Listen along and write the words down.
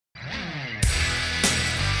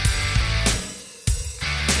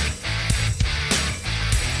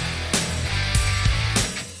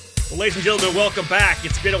Ladies and gentlemen, welcome back.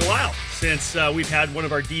 It's been a while since we've had one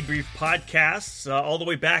of our debrief podcasts, all the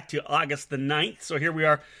way back to August the 9th. So here we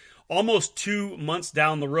are, almost 2 months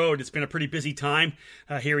down the road. It's been a pretty busy time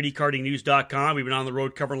here at ekartingnews.com. We've been on the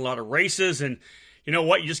road covering a lot of races, and you know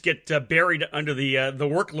what? You just get buried under the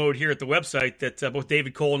workload here at the website that both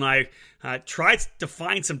David Cole and I tried to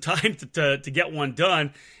find some time to get one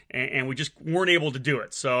done, and we just weren't able to do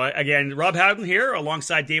it. So again, Rob Howden here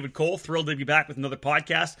alongside David Cole. Thrilled to be back with another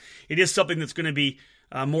podcast. It is something that's going to be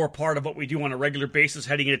more part of what we do on a regular basis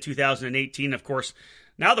heading into 2018. Of course,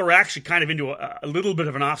 now that we're actually kind of into a little bit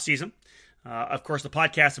of an off season. Of course, the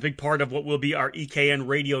podcast is a big part of what will be our EKN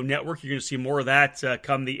radio network. You're going to see more of that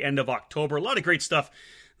come the end of October. A lot of great stuff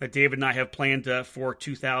that David and I have planned for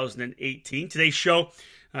 2018. Today's show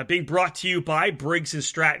being brought to you by Briggs &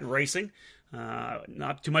 Stratton Racing.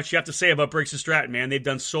 Not too much you have to say about Briggs & Stratton, man. They've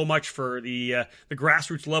done so much for the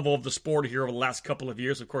grassroots level of the sport here over the last couple of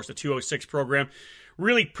years. Of course, the 206 program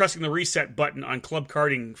really pressing the reset button on club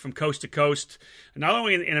karting from coast to coast, not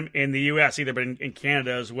only in the U.S. either, but in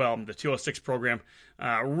Canada as well. The 206 program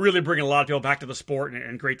really bringing a lot of people back to the sport,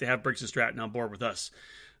 and great to have Briggs & Stratton on board with us.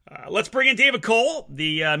 Let's bring in David Cole,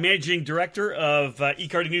 the managing director of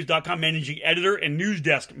ekartingnews.com, managing editor and news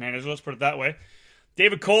desk manager. Let's put it that way.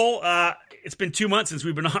 David Cole, it's been 2 months since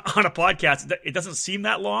we've been on a podcast. It doesn't seem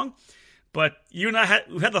that long, but you and I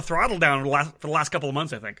we've had the throttle down for the last couple of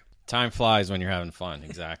months, I think. Time flies when you're having fun.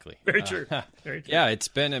 Exactly. Very true. Very true. Yeah, it's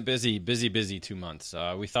been a busy 2 months.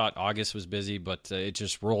 We thought August was busy, but it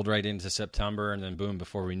just rolled right into September, and then boom,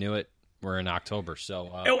 before we knew it, we're in October.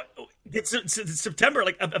 So it's September,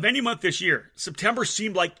 like of any month this year, September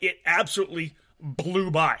seemed like it absolutely blew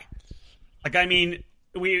by. Like, I mean,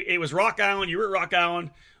 it was Rock Island. You were at Rock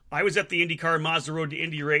Island. I was at the IndyCar Mazda Road to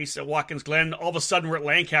Indy race at Watkins Glen. All of a sudden, we're at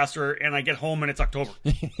Lancaster, and I get home, and it's October.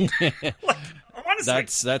 Like,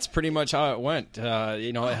 honestly. That's pretty much how it went.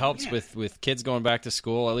 It helps with kids going back to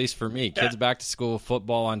school. At least for me, kids back to school,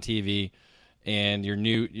 football on TV, and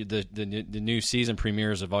the new season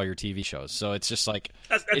premieres of all your TV shows. So it's just like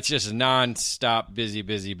it's just nonstop busy.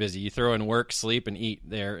 You throw in work, sleep, and eat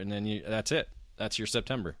there, and then that's it. That's your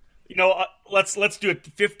September. Let's do a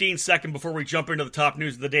 15-second before we jump into the top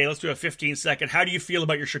news of the day. Let's do a 15-second. How do you feel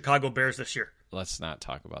about your Chicago Bears this year? Let's not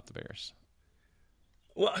talk about the Bears.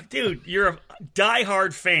 Well, dude, you're a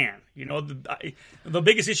diehard fan. You know, the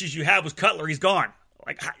biggest issues you have was Cutler. He's gone.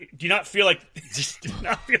 Like, do you not feel like?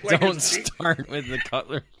 Don't start with the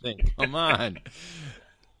Cutler thing. Come on.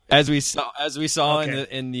 As we saw okay.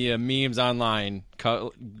 in the memes online,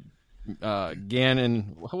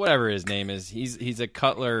 Gannon, whatever his name is, he's a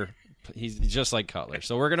Cutler. He's just like Cutler.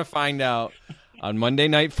 So we're gonna find out on Monday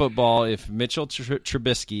Night Football if Mitchell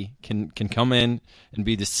Trubisky can come in and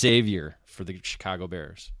be the savior for the Chicago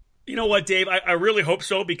Bears. You know what, Dave? I really hope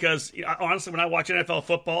so, because honestly, when I watch NFL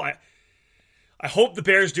football, I hope the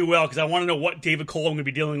Bears do well, because I want to know what David Cole I'm going to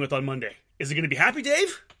be dealing with on Monday. Is it going to be Happy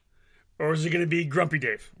Dave? Or is it going to be Grumpy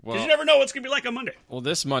Dave? Because you never know what it's going to be like on Monday. Well,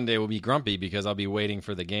 this Monday will be grumpy because I'll be waiting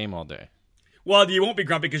for the game all day. Well, you won't be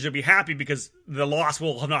grumpy because you'll be happy because the loss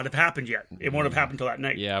will not have happened yet. It won't have happened till that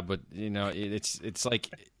night. Yeah, but it's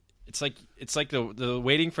like the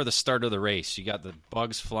waiting for the start of the race. You got the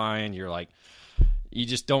bugs flying. You're like, you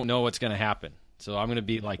just don't know what's going to happen. So I'm going to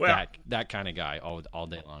be like that kind of guy all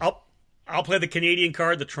day long. I'll play the Canadian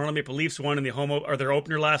card. The Toronto Maple Leafs won in their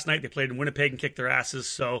opener last night. They played in Winnipeg and kicked their asses.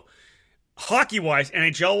 So hockey-wise,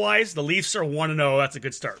 NHL-wise, the Leafs are 1-0. That's a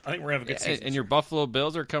good start. I think we're going to have a good season. And your Buffalo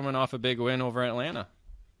Bills are coming off a big win over Atlanta.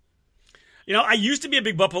 You know, I used to be a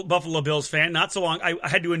big Buffalo Bills fan. Not so long. I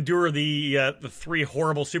had to endure the 3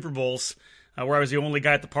 horrible Super Bowls where I was the only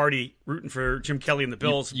guy at the party rooting for Jim Kelly and the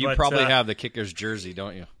Bills. You probably have the kicker's jersey,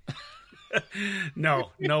 don't you?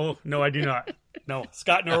 No, I do not. No,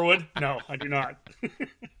 Scott Norwood. No, I do not.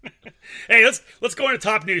 Hey, let's go into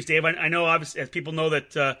top news, Dave. I know, obviously, as people know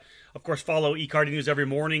that, of course, follow eKarting News every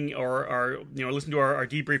morning, or listen to our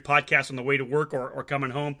debrief podcast on the way to work or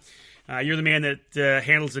coming home. You're the man that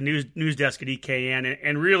handles the news desk at EKN,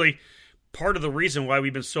 and really part of the reason why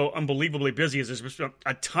we've been so unbelievably busy is there's been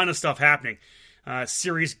a ton of stuff happening.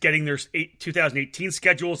 Series getting their 2018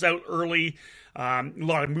 schedules out early. A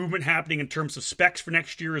lot of movement happening in terms of specs for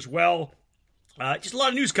next year as well. Just a lot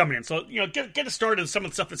of news coming in. So, get us started on some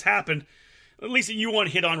of the stuff that's happened, at least that you want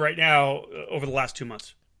to hit on right now over the last 2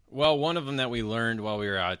 months. Well, one of them that we learned while we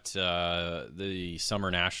were at the Summer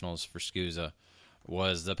Nationals for SCUSA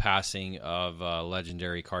was the passing of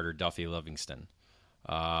legendary Carter Duffy Livingston.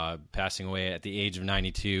 Passing away at the age of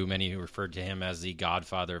 92. Many referred to him as the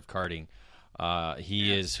godfather of karting.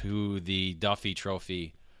 He is who the Duffy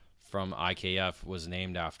Trophy from IKF was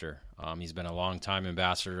named after. He's been a long-time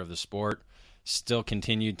ambassador of the sport, still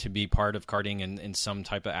continued to be part of karting in some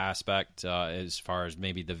type of aspect as far as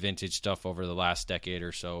maybe the vintage stuff over the last decade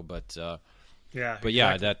or so. But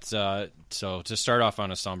exactly. that's so to start off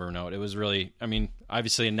on a somber note, it was really, I mean,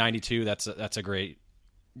 obviously in 92, that's a great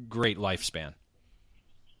lifespan.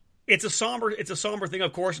 It's a somber thing,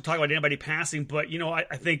 of course, to talk about anybody passing, but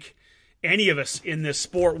I think any of us in this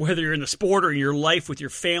sport, whether you're in the sport or in your life with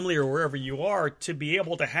your family or wherever you are, to be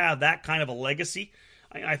able to have that kind of a legacy,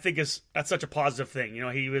 I think that's such a positive thing.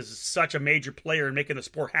 He was such a major player in making the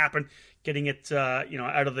sport happen, getting it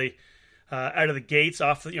out of the gates,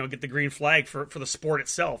 off get the green flag for the sport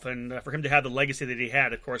itself, and for him to have the legacy that he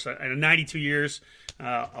had, of course, and 92 years,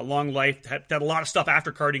 a long life, had a lot of stuff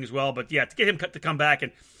after karting as well. But to get him to come back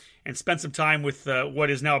and spend some time with what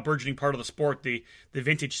is now a burgeoning part of the sport, the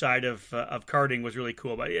vintage side of karting, was really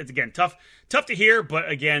cool. But it's, again, tough to hear. But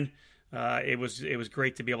again, it was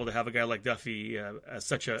great to be able to have a guy like Duffy as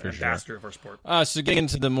such an ambassador of our sport. So getting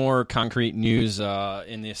into the more concrete news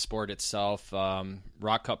in the sport itself,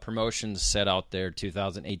 Rock Cup Promotions set out their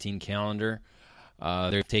 2018 calendar.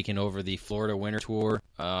 They've taken over the Florida Winter Tour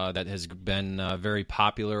that has been very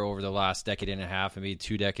popular over the last decade and a half, maybe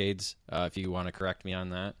 2 decades, if you want to correct me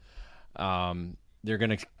on that. They're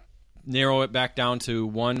going to narrow it back down to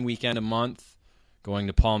 1 weekend a month, going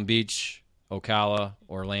to Palm Beach, Ocala,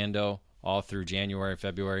 Orlando, all through January,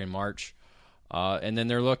 February, and March. And then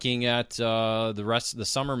they're looking at the rest of the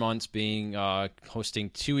summer months being hosting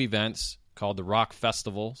 2 events called the Rock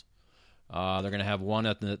Festivals. They're going to have one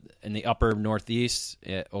in the upper Northeast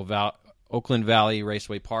at Oakland Valley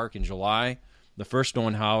Raceway Park in July. The first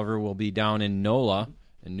one, however, will be down in NOLA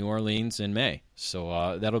in New Orleans in May.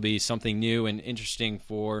 So that'll be something new and interesting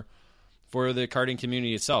for the karting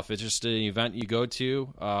community itself. It's just an event you go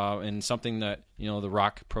to and something that the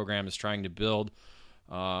Rock program is trying to build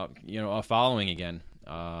a following again.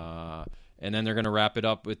 And then they're going to wrap it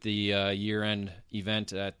up with the year-end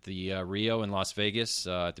event at the Rio in Las Vegas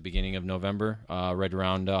at the beginning of November, right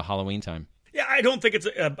around Halloween time. Yeah, I don't think it's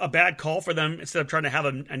a bad call for them, instead of trying to have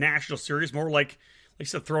a national series, more like I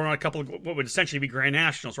said, throwing on a couple of what would essentially be Grand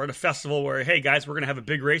Nationals, right? A festival where, hey, guys, we're going to have a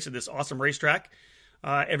big race at this awesome racetrack.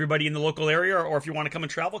 Everybody in the local area, or if you want to come and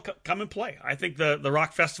travel, come and play. I think the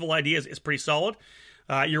Rock Festival idea is pretty solid.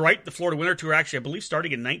 You're right. The Florida Winter Tour, actually, I believe,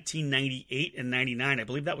 starting in 1998 and 99. I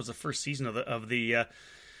believe that was the first season of the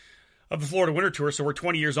Florida Winter Tour. So we're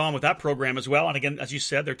 20 years on with that program as well. And again, as you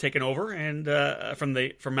said, they're taking over and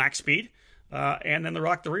from Max Speed, and then the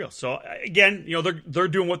Rock the Rio. So again, they're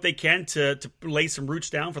doing what they can to lay some roots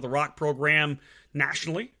down for the Rock program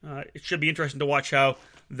nationally. It should be interesting to watch how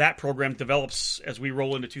that program develops as we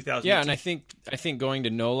roll into 2018. Yeah, and I think going to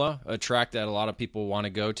NOLA, a track that a lot of people want to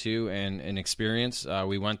go to and experience.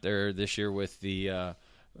 We went there this year with the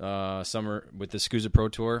summer with the SCUSA Pro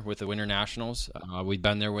Tour with the Winter Nationals. We've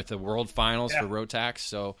been there with the World Finals for Rotax,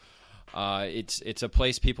 so it's a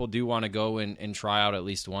place people do want to go and try out at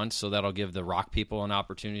least once. So that'll give the Rock people an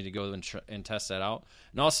opportunity to go and test that out,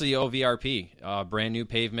 and also the OVRP, brand new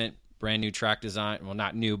pavement, brand new track design. Well,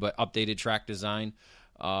 not new, but updated track design.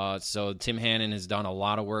 So Tim Hannon has done a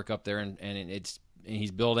lot of work up there, and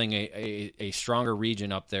he's building a stronger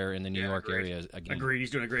region up there in the New York area again. Agreed.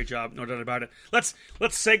 He's doing a great job, no doubt about it. Let's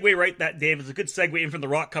segue right that, Dave. It's a good segue in from the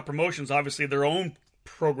Rock Cup Promotions, obviously their own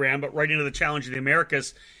program, but right into the Challenge of the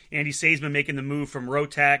Americas. Andy Seisman making the move from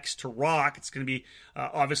Rotax to Rock. It's going to be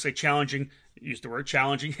obviously challenging. Use the word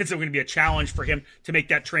challenging. It's going to be a challenge for him to make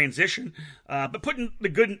that transition. But putting the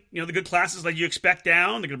good classes like you expect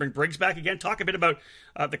down. They're going to bring Briggs back again. Talk a bit about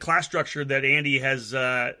the class structure that Andy has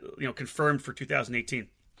confirmed for 2018.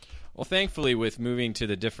 Well, thankfully, with moving to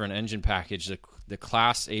the different engine package, the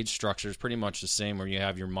class age structure is pretty much the same, where you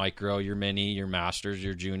have your micro, your mini, your masters,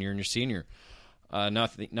 your junior, and your senior.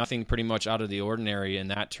 Nothing pretty much out of the ordinary in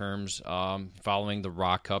that terms, following the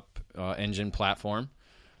Rock Cup engine platform.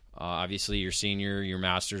 Obviously, your senior, your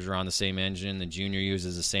masters are on the same engine. The junior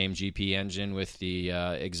uses the same GP engine with the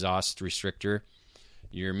exhaust restrictor.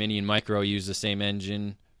 Your mini and micro use the same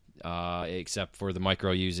engine, except for the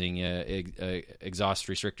micro using exhaust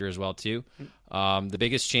restrictor as well too. The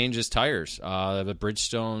biggest change is tires. The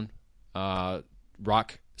Bridgestone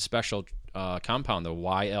Rock Special compound, the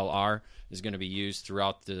YLR, is going to be used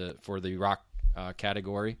throughout for the Rock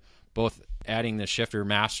category, both adding the shifter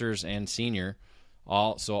masters and senior.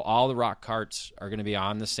 All the Rock karts are going to be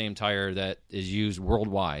on the same tire that is used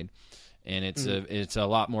worldwide, and it's a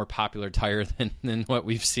lot more popular tire than what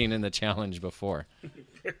we've seen in the Challenge before.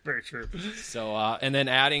 Very true. So, and then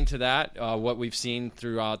adding to that, what we've seen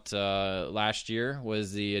throughout last year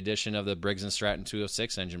was the addition of the Briggs & Stratton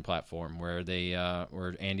 206 engine platform, where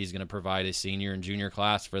where Andy's going to provide a senior and junior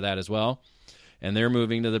class for that as well. And they're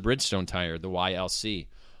moving to the Bridgestone tire, the YLC.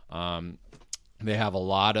 They have a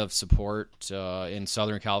lot of support in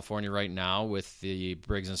Southern California right now with the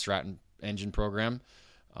Briggs & Stratton engine program.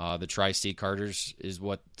 The Tri-Seed Carters is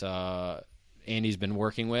what Andy's been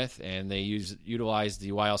working with, and they utilize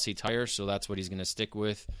the YLC tires, so that's what he's going to stick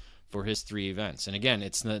with for his 3 events. And again,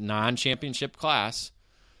 it's the non-championship class,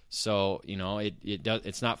 so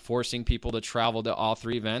it's not forcing people to travel to all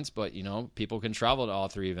 3 events, but people can travel to all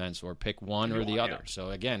 3 events or pick one or the other. So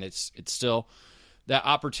again, it's still that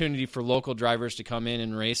opportunity for local drivers to come in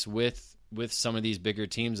and race with some of these bigger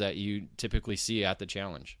teams that you typically see at the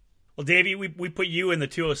Challenge. Well, Davey, we put you in the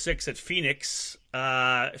 206 at Phoenix.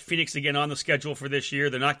 Phoenix again on the schedule for this year.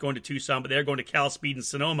 They're not going to Tucson, but they're going to Cal Speed and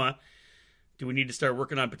Sonoma. Do we need to start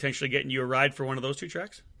working on potentially getting you a ride for one of those 2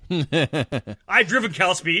 tracks? I've driven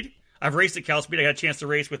Cal Speed. I've raced at Cal Speed. I got a chance to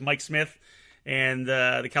race with Mike Smith and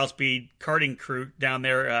the Cal Speed karting crew down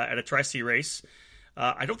there at a Tri-C race.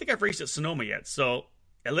 I don't think I've raced at Sonoma yet. So,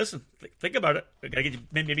 listen, think about it. I got to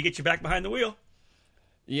maybe get you back behind the wheel.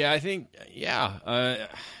 Yeah, I think,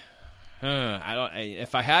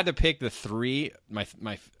 if I had to pick the 3,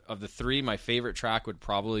 my favorite track would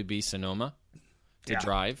probably be Sonoma to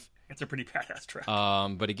drive. It's a pretty badass track.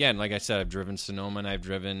 But again, like I said, I've driven Sonoma and I've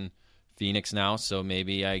driven Phoenix now, so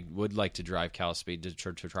maybe I would like to drive Cal Speed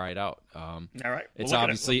to try it out. All right, it's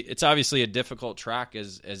obviously a difficult track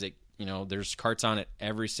as it there's karts on it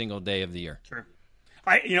every single day of the year. Sure.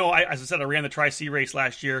 As I said, I ran the Tri-C race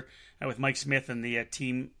last year with Mike Smith and the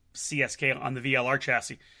team CSK on the VLR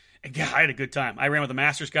chassis. And God, I had a good time. I ran with the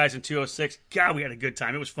Masters guys in 206. God, we had a good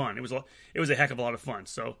time. It was fun. It was a heck of a lot of fun.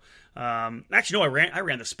 So, actually, no, I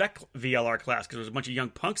ran the Spec VLR class because there was a bunch of young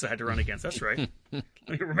punks I had to run against. That's right.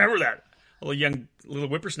 Remember that. Little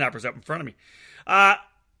whippersnappers up in front of me.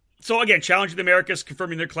 So, again, Challenge of the Americas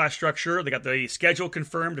confirming their class structure. They got the schedule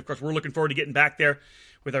confirmed. Of course, we're looking forward to getting back there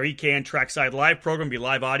with our EKN Trackside Live program. It'll be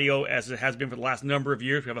live audio as it has been for the last number of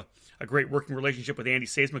years. We have a great working relationship with Andy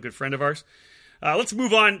Saisma, a good friend of ours. Let's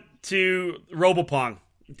move on to Robopong,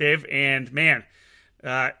 Dave. And, man,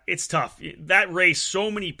 it's tough. That race,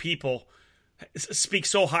 so many people speak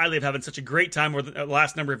so highly of having such a great time over the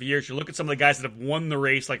last number of years. You look at some of the guys that have won the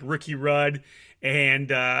race, like Ricky Rudd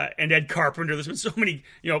and Ed Carpenter. There's been so many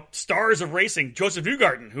stars of racing. Joseph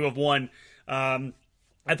Newgarden, who have won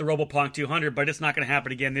at the Robopong 200, but it's not going to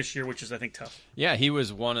happen again this year, which is, I think, tough. Yeah, he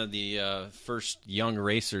was one of the first young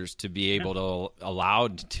racers to be able to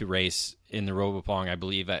allowed to race in the Robopong, I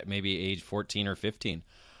believe, at maybe age 14 or 15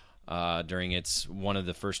 during one of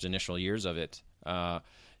the first initial years of it. Now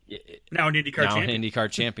an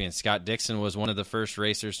IndyCar champion. Scott Dixon was one of the first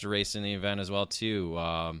racers to race in the event as well, too.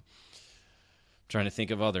 Trying to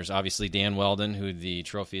think of others. Obviously, Dan Weldon, who the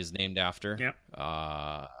trophy is named after.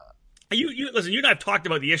 Yeah. You listen. You and I have talked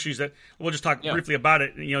about the issues that we'll just talk briefly about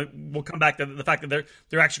it. We'll come back to the fact that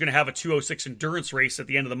they're actually going to have a 206 endurance race at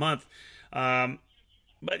the end of the month.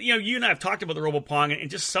 But you and I have talked about the Robopong and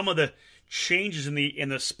just some of the changes in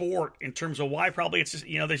the sport in terms of why probably it's just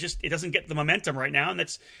it doesn't get the momentum right now. And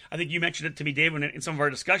that's, I think you mentioned it to me, Dave, in some of our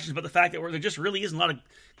discussions, but the fact that there just really isn't a lot of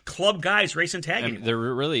club guys racing tag anymore. There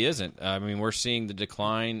really isn't. I mean, we're seeing the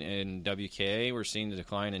decline in WKA. We're seeing the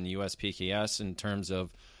decline in USPKS in terms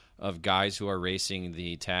of guys who are racing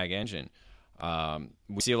the tag engine.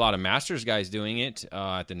 We see a lot of Masters guys doing it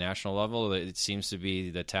at the national level. It seems to be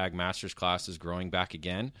the tag Masters class is growing back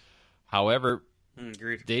again. However,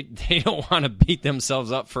 they don't want to beat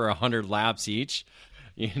themselves up for 100 laps each.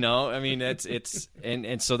 I mean, it's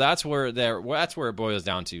and so that's where it boils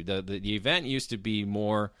down to. The event used to be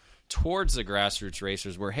more towards the grassroots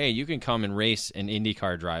racers, where hey, you can come and race an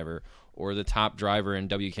IndyCar driver or the top driver in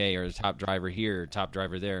WK or the top driver here, top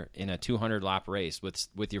driver there in a 200 lap race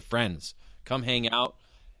with your friends. Come hang out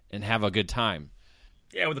and have a good time.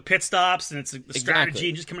 Yeah, with the pit stops and it's a strategy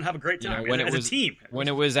and just come and have a great time as a team. When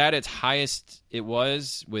it was at its highest, it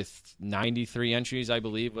was with 93 entries, I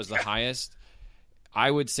believe, was the highest.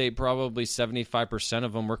 I would say probably 75%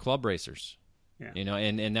 of them were club racers. Yeah.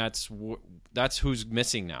 And that's who's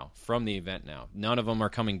missing now from the event now. None of them are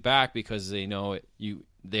coming back because they know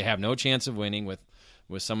they have no chance of winning with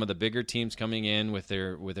some of the bigger teams coming in with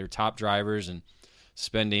their top drivers and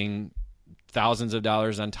spending thousands of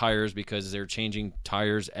dollars on tires because they're changing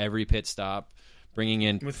tires every pit stop, bringing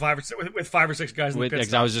in with five or six guys.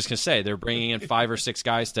 I was just gonna say they're bringing in 5 or 6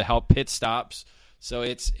 guys to help pit stops So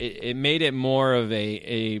it made it more of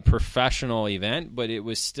a professional event, but it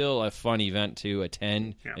was still a fun event to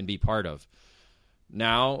attend and be part of.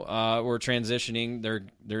 Now we're transitioning.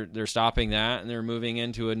 They're stopping that, and they're moving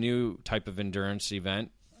into a new type of endurance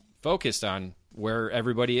event focused on where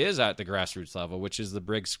everybody is at the grassroots level, which is the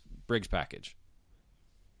Briggs package.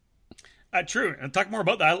 True. And talk more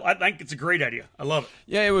about that. I think it's a great idea. I love it.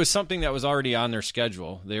 Yeah, it was something that was already on their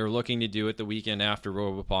schedule. They were looking to do it the weekend after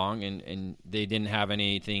Robopong, and they didn't have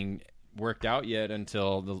anything worked out yet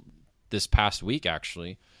until this past week,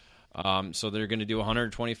 actually. So they're going to do a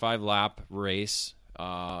 125-lap race,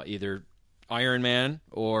 either Ironman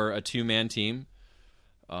or a two-man team.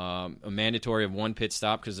 A mandatory of one pit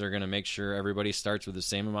stop because they're going to make sure everybody starts with the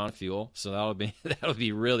same amount of fuel. So that'll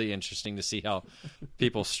be really interesting to see how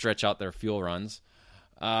people stretch out their fuel runs.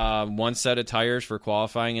 One set of tires for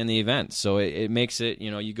qualifying in the event. So it makes it,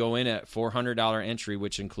 you go in at $400 entry,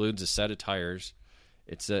 which includes a set of tires.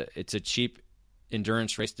 It's a cheap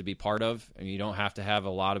endurance race to be part of, and you don't have to have a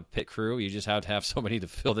lot of pit crew. You just have to have somebody to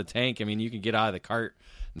fill the tank. I mean, you can get out of the cart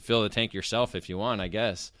and fill the tank yourself if you want, I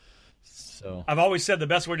guess. So I've always said the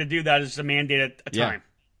best way to do that is to mandate a time,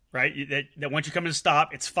 right? That once you come in to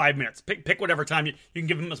stop, it's 5 minutes. Pick whatever time. You can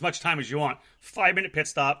give them as much time as you want. 5-minute pit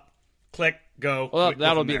stop, click, go. Well,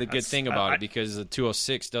 that'll be the good thing about it because the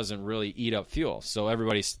 206 doesn't really eat up fuel. So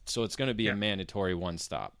it's going to be a mandatory one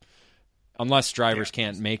stop. Unless drivers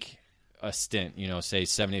can't make a stint, say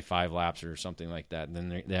 75 laps or something like that, and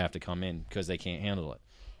then they have to come in because they can't handle it.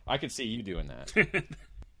 I could see you doing that.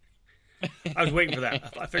 I was waiting for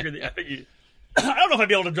that. I figured I don't know if I'd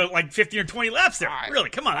be able to do like 15 or 20 laps there.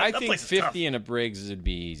 Really, come on. I that think place is 50 tough. in a Briggs would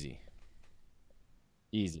be easy.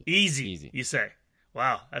 Easy. You say.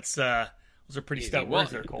 Wow, those are pretty stout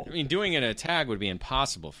words there, Cole. I mean, doing it in a tag would be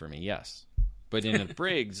impossible for me, yes. But in a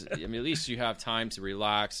Briggs, at least you have time to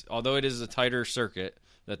relax. Although it is a tighter circuit,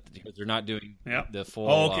 because they're not doing the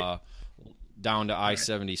full down to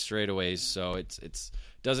I-70 straightaways, so it's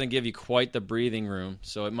doesn't give you quite the breathing room.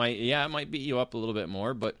 So it might beat you up a little bit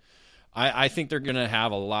more, but I think they're going to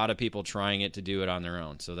have a lot of people trying it to do it on their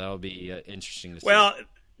own. So that'll be interesting to see. Well,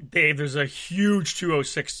 Dave, there's a huge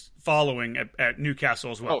 206 following at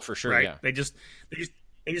Newcastle as well. Oh, for sure, right? yeah.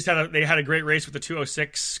 They had a great race with the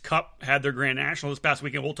 206 Cup, had their Grand National this past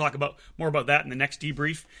weekend. We'll talk more about that in the next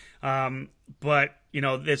debrief. But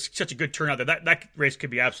there's such a good turnout that race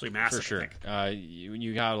could be absolutely massive. For sure. I think.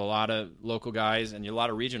 You got a lot of local guys and a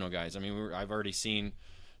lot of regional guys. I mean, I've already seen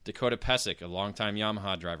Dakota Pesic, a longtime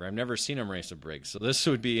Yamaha driver. I've never seen him race a Briggs, so this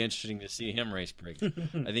would be interesting to see him race Briggs.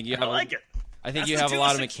 I think you have a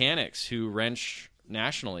lot of mechanics who wrench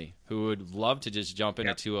nationally who would love to just jump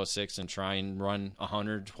into 206 and try and run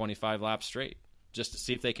 125 laps straight just to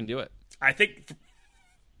see if they can do it. I think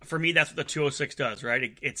for me, that's what the 206 does,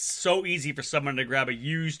 right? It's so easy for someone to grab a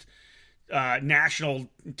used national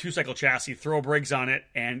two-cycle chassis, throw Briggs on it,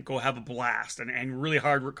 and go have a blast and really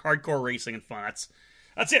hardcore racing and fun.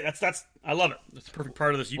 That's it. That's I love it. That's the perfect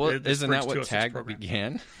part of this. Well, isn't Briggs that what 206 tag program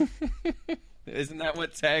began? Isn't that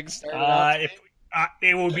what tag started out?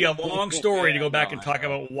 It would be a long story to go back and talk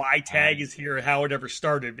about why tag is here and how it ever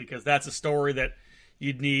started, because that's a story that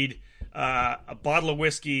you'd need a bottle of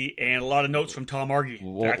whiskey and a lot of notes from Tom Argy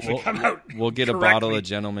to actually come out. We'll get correctly. A bottle of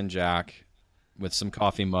Gentleman Jack with some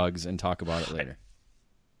coffee mugs and talk about it later.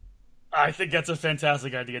 I think that's a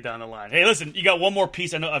fantastic idea down the line. Hey, listen, you got one more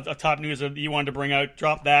piece of top news that you wanted to bring out.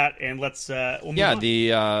 Drop that, and we'll move on.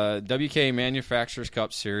 The WK Manufacturers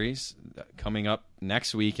Cup Series coming up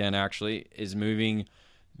next weekend, actually, is moving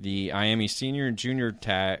the IAME Senior and Junior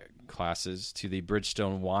tag classes to the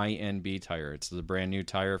Bridgestone YNB tire. It's the brand new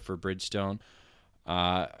tire for Bridgestone.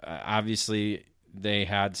 Obviously, they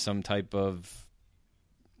had some type of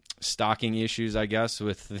stocking issues, I guess,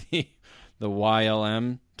 with the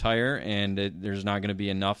YLM tire, and there's not going to be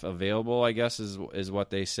enough available, I guess, is what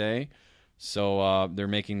they say. So they're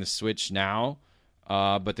making the switch now.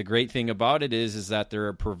 But the great thing about it is that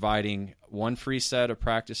they're providing one free set of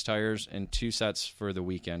practice tires and 2 sets for the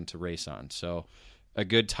weekend to race on. So a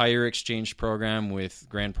good tire exchange program with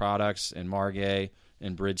Grand Products and Margay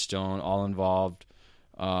and Bridgestone all involved,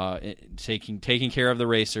 taking care of the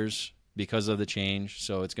racers because of the change.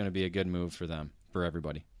 So it's going to be a good move for them, for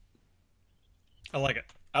everybody. I like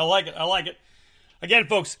it. Again,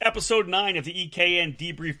 folks, episode 9 of the EKN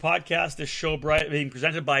Debrief Podcast. This show being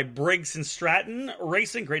presented by Briggs & Stratton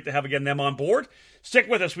Racing. Great to have, again, them on board. Stick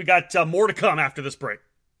with us. We got more to come after this break.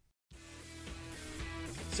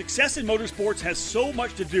 Success in motorsports has so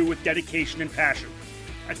much to do with dedication and passion.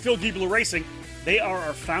 At Phil Giebler Racing, they are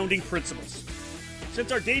our founding principles.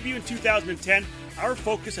 Since our debut in 2010, our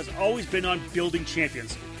focus has always been on building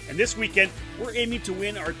champions And this weekend, we're aiming to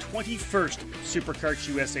win our 21st SuperKarts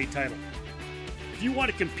USA title. If you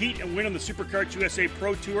want to compete and win on the SuperKarts USA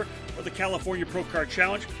Pro Tour or the California Pro Kart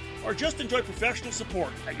Challenge, or just enjoy professional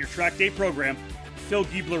support at your track day program, Phil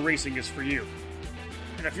Giebler Racing is for you.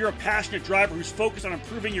 And if you're a passionate driver who's focused on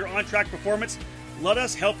improving your on-track performance, let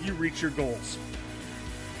us help you reach your goals.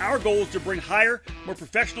 Our goal is to bring higher, more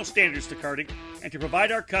professional standards to karting and to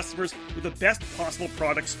provide our customers with the best possible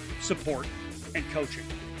products, support, and coaching.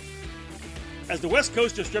 As the West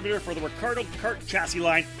Coast distributor for the Ricardo Kart chassis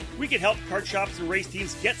line, we can help kart shops and race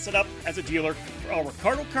teams get set up as a dealer for all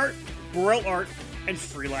Ricardo Kart, Burrell Art, and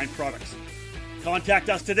Freeline products. Contact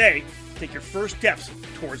us today to take your first steps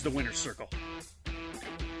towards the winner's circle.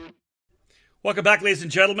 Welcome back, ladies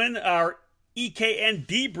and gentlemen. Our EKN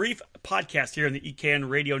Debrief podcast here on the EKN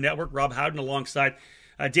Radio Network. Rob Howden alongside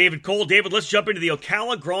David Cole. David, let's jump into the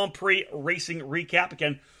Ocala Grand Prix racing recap.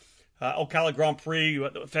 Again, Ocala Grand Prix,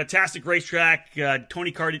 fantastic racetrack,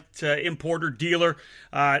 Tony Kart importer, dealer.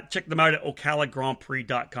 Check them out at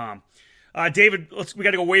ocalagrandprix.com. David, we got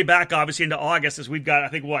to go way back, obviously, into August, as we've got, I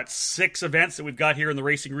think, 6 events that we've got here in the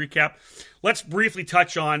racing recap. Let's briefly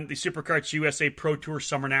touch on the SuperKarts USA Pro Tour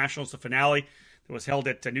Summer Nationals, the finale. It was held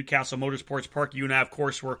at Newcastle Motorsports Park. You and I, of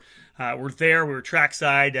course, were there. We were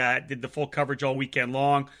trackside, did the full coverage all weekend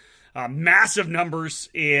long. Massive numbers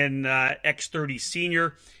in X30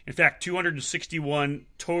 Senior. In fact, 261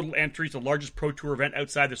 total entries, the largest Pro Tour event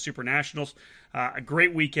outside the Super Nationals. A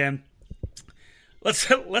great weekend. Let's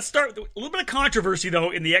start with a little bit of controversy, though,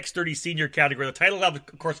 in the X30 Senior category. The title, of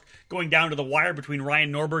course, going down to the wire between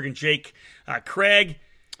Ryan Norberg and Jake Craig.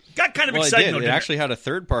 Got kind of exciting. It actually had a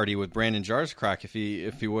third party with Brandon Jarscrack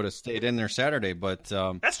if he would have stayed in there Saturday, but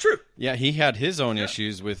that's true. Yeah, he had his own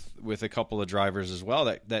issues with a couple of drivers as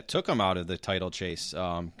well that took him out of the title chase.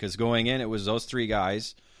 Because going in, it was those 3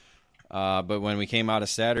 guys, but when we came out of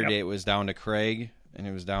Saturday, It was down to Craig and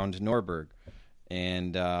it was down to Norberg,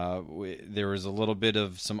 and there was a little bit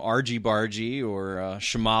of some argy-bargy or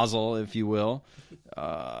schmozzle, if you will,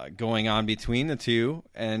 going on between the two,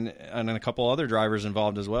 and a couple other drivers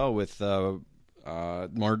involved as well with Norberg's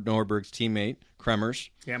teammate, Kremers.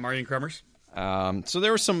 Yeah, Marian Kremers. So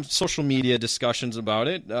there were some social media discussions about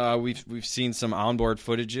it. We've seen some onboard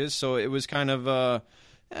footages, so it was kind of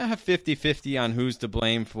 50-50 on who's to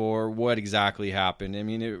blame for what exactly happened. I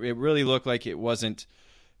mean, it really looked like it wasn't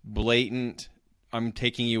blatant, I'm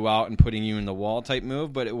taking you out and putting you in the wall type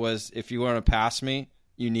move, but it was, if you want to pass me,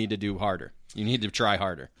 you need to do harder. You need to try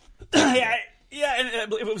harder. Yeah,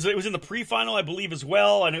 and it was in the pre-final, I believe, as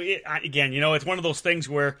well. And again, it's one of those things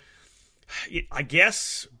where I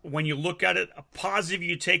guess when you look at it, a positive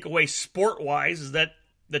you take away sport-wise is that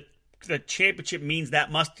the championship means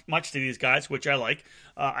that much to these guys, which I like.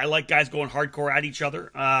 I like guys going hardcore at each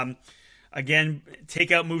other. Again,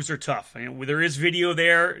 takeout moves are tough. There is video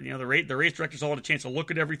there. The race directors all had a chance to look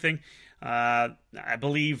at everything. I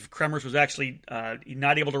believe Kremers was actually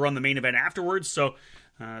not able to run the main event afterwards, so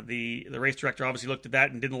the race director obviously looked at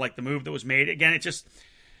that and didn't like the move that was made. Again, it just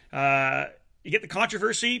you get the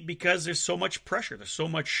controversy because there's so much pressure. There's so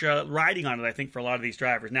much riding on it, I think, for a lot of these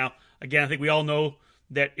drivers. Now, again, I think we all know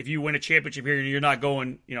that if you win a championship here, you're not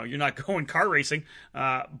going car racing.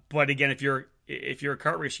 But again, if you're a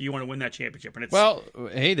kart racer, you want to win that championship. And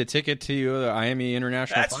hey, the ticket to the IME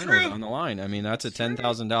International Finals on the line. I mean, that's a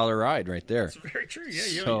 $10,000 ride right there. That's very true.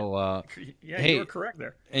 Yeah. So, hey, you're correct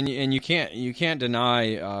there. And you can't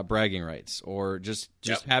deny bragging rights or just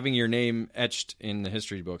having your name etched in the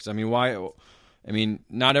history books. I mean, why? I mean,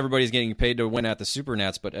 not everybody's getting paid to win at the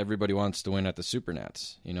Supernats, but everybody wants to win at the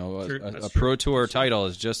Supernats. A Pro Tour title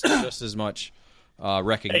is just as much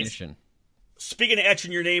recognition. Hey, speaking of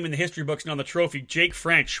etching your name in the history books and on the trophy, Jake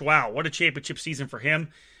French, wow, what a championship season for him.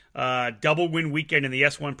 Double win weekend in the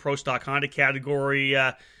S1 Pro Stock Honda category.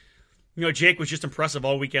 Jake was just impressive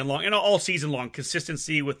all weekend long and all season long.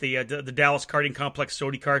 Consistency with the Dallas Karting Complex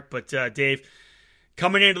Sody Kart. But Dave,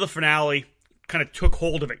 coming into the finale, kind of took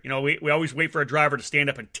hold of it. We always wait for a driver to stand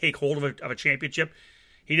up and take hold of a championship.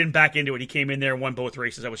 He didn't back into it. He came in there and won both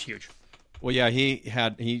races. That was huge. Well, yeah,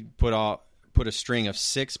 he put a string of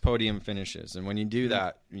 6 podium finishes, and when you do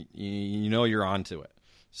that, you know you're onto it.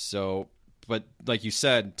 So, but like you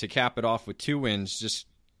said, to cap it off with 2 wins,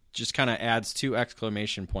 just kind of adds 2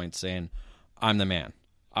 exclamation points, saying, "I'm the man.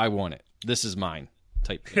 I won it. This is mine."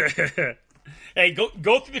 Type thing. Hey, go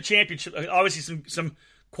through the championship. Obviously, some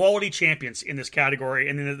quality champions in this category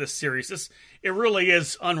and in this series. It really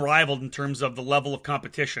is unrivaled in terms of the level of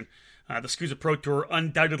competition. The SCUSA Pro Tour,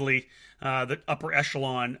 undoubtedly the upper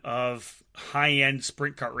echelon of high-end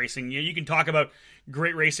sprint kart racing. You can talk about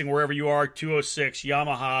great racing wherever you are, 206,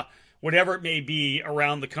 Yamaha, whatever it may be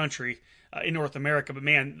around the country in North America. But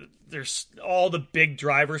man, there's all the big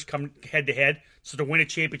drivers come head to head. So to win a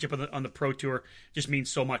championship on the Pro Tour just means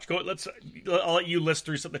so much. I'll let you list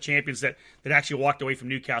through some of the champions that actually walked away from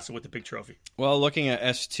Newcastle with the big trophy. Well, looking at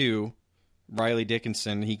S2, Riley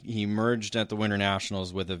Dickinson, he merged at the Winter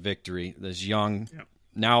Nationals with a victory. This young,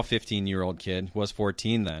 now 15-year-old kid, was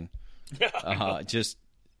 14 then.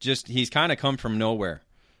 Just he's kind of come from nowhere.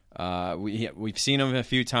 We've seen him a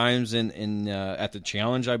few times in at the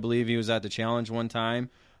Challenge. I believe he was at the Challenge one time.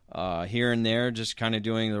 Here and there, just kind of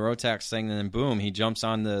doing the Rotax thing, and then boom, he jumps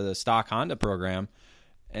on the stock Honda program,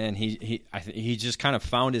 and he just kind of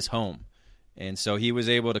found his home, and so he was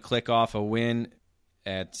able to click off a win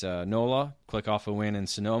at NOLA, click off a win in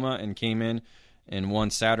Sonoma, and came in and won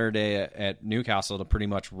Saturday at Newcastle to pretty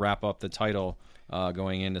much wrap up the title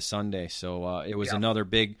going into Sunday. So it was another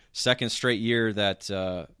big second straight year that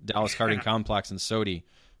Dallas Karting Complex and Sodi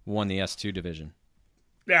won the S2 division.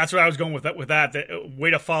 Yeah, that's what I was going with that.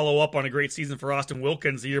 Way to follow up on a great season for Austin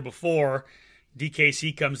Wilkins the year before.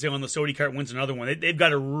 DKC comes in on the Sodi kart, wins another one. They've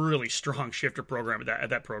got a really strong shifter program at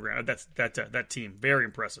that program. That team, very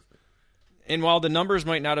impressive. And while the numbers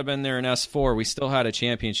might not have been there in S4, we still had a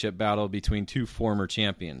championship battle between two former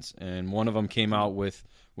champions, and one of them came out with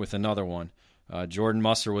another one. Jordan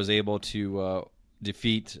Musser was able to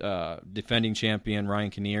defeat defending champion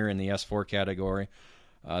Ryan Kinnear in the S4 category.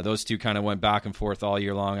 Those two kind of went back and forth all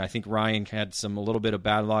year long. I think Ryan had a little bit of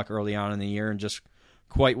bad luck early on in the year and just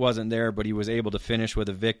quite wasn't there, but he was able to finish with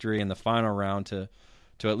a victory in the final round to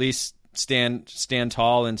at least stand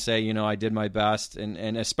tall and say, I did my best,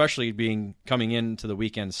 and especially coming into the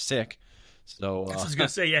weekend sick. So I was going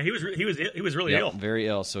to say, yeah, he was really ill, very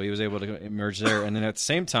ill. So he was able to emerge there, and then at the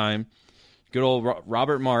same time, good old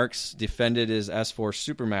Robert Marks defended his S4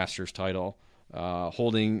 Supermasters title,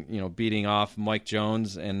 beating off Mike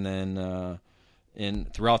Jones, and then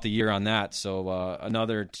throughout the year on that. So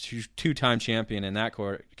another two-time champion in that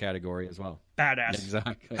category as well. Badass.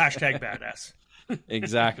 Exactly. Hashtag badass.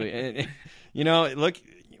 Exactly. And, look,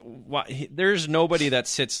 there's nobody that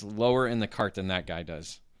sits lower in the cart than that guy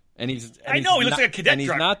does. He looks like a cadet. And he's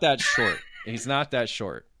not that short. He's not that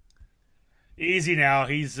short. Easy now.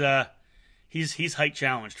 He's height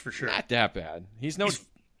challenged for sure. Not that bad. He's 5'4",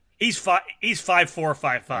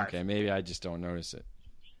 5'5". Okay, maybe I just don't notice it.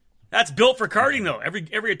 That's built for karting, though.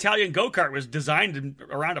 Every Italian go-kart was designed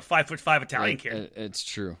around a 5'5" Italian kid. It's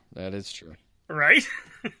true. That is true. Right?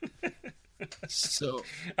 So,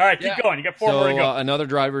 all right, keep going. You got 4 more to go. Another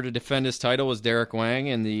driver to defend his title was Derek Wang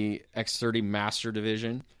in the X30 Master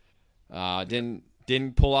Division.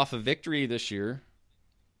 Didn't pull off a victory this year,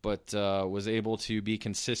 but was able to be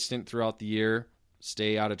consistent throughout the year,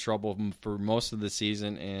 stay out of trouble for most of the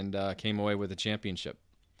season, and came away with a championship.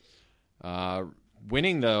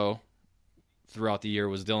 Winning, though, throughout the year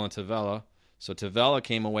was Dylan Tavella. So Tavella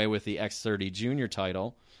came away with the X30 Junior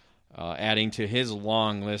title, adding to his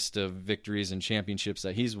long list of victories and championships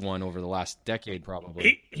that he's won over the last decade,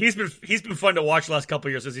 probably. He's been fun to watch the last couple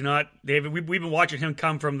of years, is he not, David? We've been watching him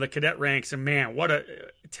come from the cadet ranks, and man, what a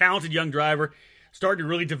talented young driver. Started to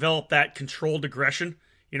really develop that controlled aggression.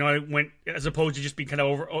 As opposed to just being kind of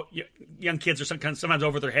over. Young kids are sometimes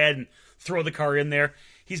over their head and throw the car in there.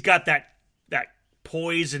 He's got that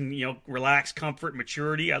poise and relaxed comfort,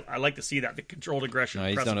 maturity. I like to see that, the controlled aggression. No,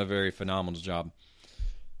 he's done a very phenomenal job.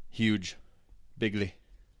 Huge. Bigly.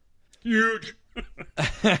 Huge.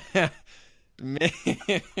 That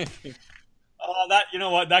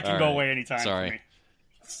that can go away anytime. Sorry.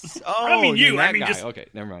 I don't mean you. I mean guy. just okay.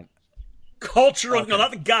 Never mind. Cultural. Okay. No,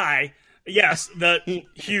 not the guy. Yes, the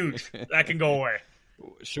huge. That can go away.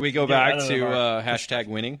 Should we go back to hashtag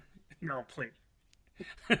winning? No, please.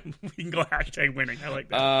 We can go hashtag winning. I like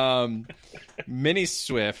that. Mini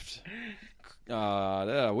Swift.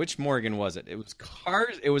 Which Morgan was it? It was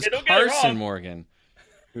Carson Morgan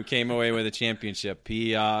who came away with a championship.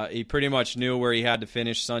 He pretty much knew where he had to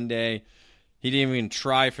finish Sunday. He didn't even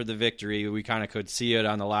try for the victory. We kind of could see it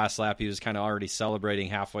on the last lap. He was kind of already celebrating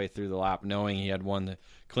halfway through the lap, knowing he had won to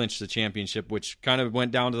clinch the championship, which kind of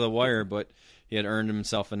went down to the wire, but he had earned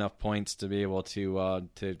himself enough points to be able to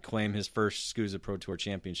claim his first SCUSA Pro Tour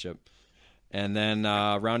championship. And then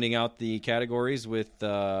rounding out the categories with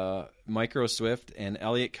Micro Swift and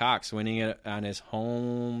Elliot Cox winning it on his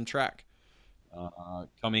home track.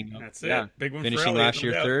 That's it. Big one finishing for Elliot, last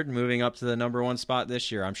year third, moving up to the number 1 spot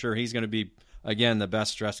this year. I'm sure he's going to be, again, the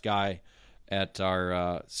best dressed guy at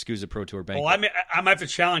our SCUSA Pro Tour banquet. Well, I might have to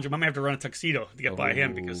challenge him. I might have to run a tuxedo to get by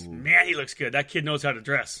him because, man, he looks good. That kid knows how to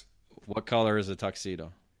dress. What color is the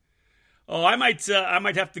tuxedo? Oh, I might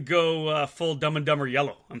have to go full Dumb and Dumber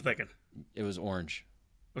yellow, I'm thinking. It was orange.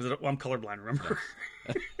 Well, I'm colorblind, remember?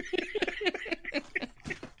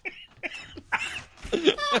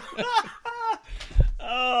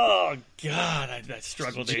 Oh, God, I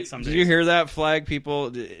struggle to some days. Did you hear that, flag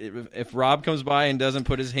people? If Rob comes by and doesn't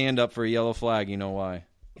put his hand up for a yellow flag, you know why.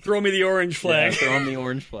 Throw me the orange flag. Yeah, throw him the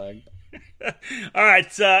orange flag. All right,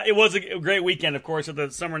 it was a great weekend, of course, at the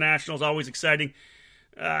Summer Nationals. Always exciting.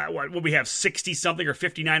 What we have, 60-something or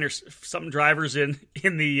 59 or something drivers in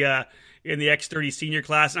the X30 senior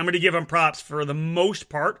class. And I'm going to give them props for the most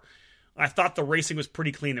part. I thought the racing was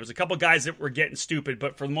pretty clean. There was a couple guys that were getting stupid,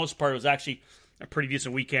 but for the most part, it was actually a pretty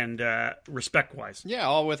decent weekend, respect-wise. Yeah,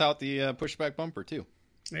 all without the pushback bumper, too.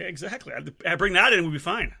 Yeah, exactly. I bring that in, we'll be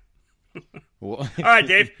fine. Well, all right,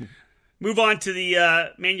 Dave. Move on to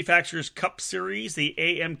the Manufacturers Cup Series, the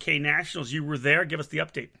AMK Nationals. You were there. Give us the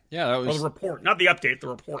update. Yeah, that was the report. Not the update, the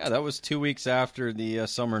report. Yeah, that was 2 weeks after the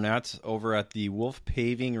Summer Nats over at the Wolf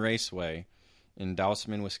Paving Raceway in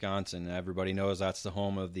Dousman, Wisconsin. Everybody knows that's the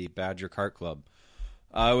home of the Badger Kart Club.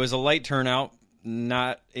 It was a light turnout,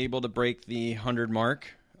 not able to break the 100 mark.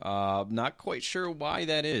 Not quite sure why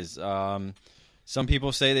that is. Some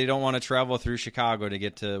people say they don't want to travel through Chicago to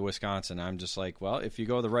get to Wisconsin. I'm just like, well, if you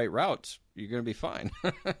go the right route, you're going to be fine.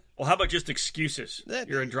 Well, how about just excuses?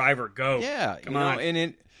 You're a driver. Go. Yeah. Come on.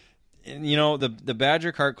 And the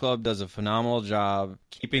Badger Kart Club does a phenomenal job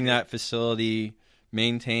keeping that facility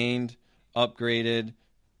maintained, upgraded,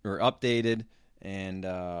 or updated, and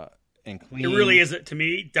clean. It really is. To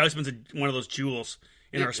me, Dousman's one of those jewels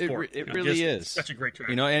in our sport. It really is. Such a great track.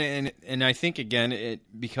 And I think again,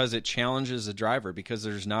 because it challenges the driver because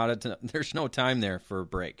there's no time there for a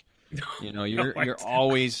break. You're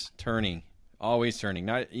always turning.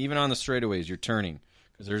 Not even on the straightaways, you're turning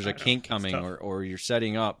because there's a kink coming or you're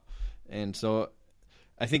setting up. And so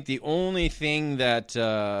I think the only thing that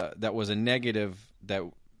was a negative that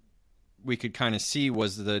we could kind of see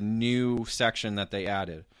was the new section that they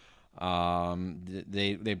added.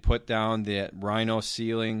 They put down the Rhino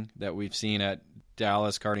ceiling that we've seen at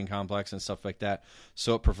Dallas Karting Complex and stuff like that.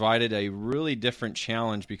 So it provided a really different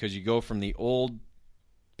challenge because you go from the old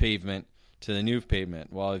pavement to the new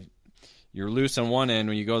pavement. Well, if you're loose on one end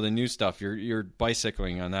when you go to the new stuff, you're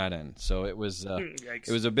bicycling on that end. So it was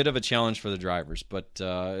a bit of a challenge for the drivers, but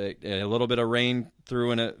a little bit of rain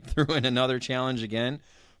threw in another challenge again.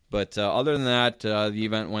 But other than that, the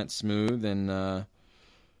event went smooth, and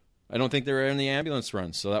I don't think they were in the ambulance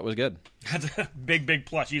runs, so that was good. That's a big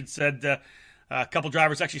plus. You'd said a couple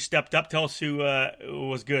drivers actually stepped up. Tell us who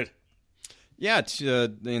was good. Yeah,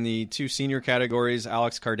 in the two senior categories,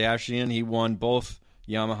 Alex Kardashian, he won both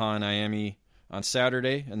Yamaha and IAME on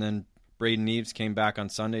Saturday, and then Braden Eves came back on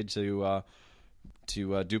Sunday to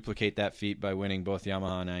duplicate that feat by winning both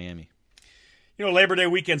Yamaha and IAME. Labor Day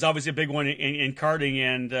weekend's obviously a big one in karting,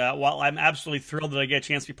 and while I'm absolutely thrilled that I get a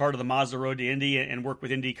chance to be part of the Mazda Road to Indy and work with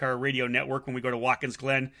IndyCar Radio Network when we go to Watkins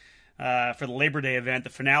Glen for the Labor Day event, the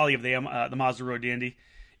finale of the Mazda Road to Indy,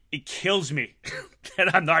 it kills me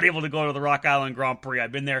that I'm not able to go to the Rock Island Grand Prix.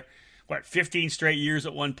 I've been there, 15 straight years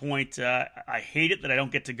at one point. I hate it that I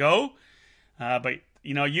don't get to go, but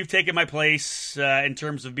you've taken my place in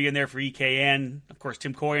terms of being there for EKN. Of course,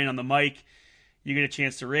 Tim Coyan on the mic. You get a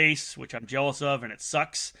chance to race, which I'm jealous of, and it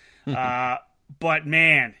sucks. But,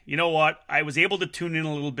 man, you know what? I was able to tune in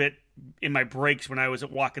a little bit in my breaks when I was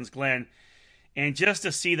at Watkins Glen. And just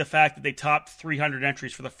to see the fact that they topped 300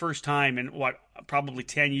 entries for the first time in, probably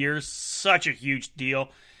 10 years, such a huge deal.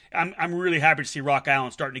 I'm really happy to see Rock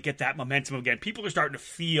Island starting to get that momentum again. People are starting to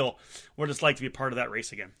feel what it's like to be a part of that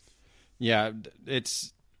race again. Yeah,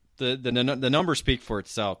 it's the numbers speak for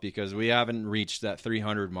itself because we haven't reached that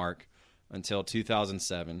 300 mark until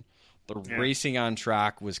 2007. The racing on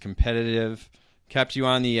track was competitive, kept you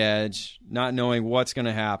on the edge, not knowing what's going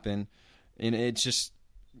to happen. And it's just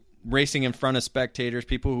racing in front of spectators,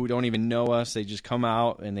 people who don't even know us. They just come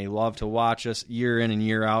out and they love to watch us year in and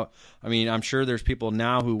year out. I mean, I'm sure there's people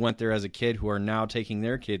now who went there as a kid who are now taking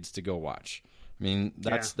their kids to go watch. I mean,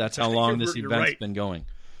 that's how long this event's been going.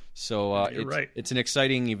 So it's an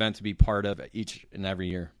exciting event to be part of each and every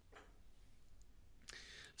year.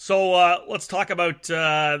 So let's talk about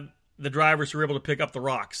the drivers who were able to pick up the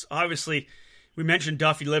rocks. Obviously, we mentioned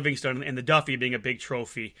Duffy Livingston and the Duffy being a big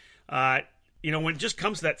trophy. When it just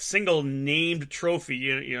comes to that single named trophy,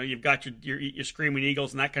 you've got your Screaming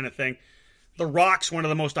Eagles and that kind of thing. The Rock's one of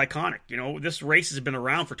the most iconic. This race has been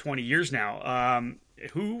around for 20 years now.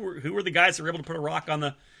 Who were the guys that were able to put a rock on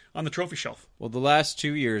the trophy shelf? Well, the last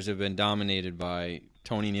 2 years have been dominated by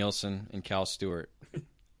Tony Nielsen and Cal Stewart.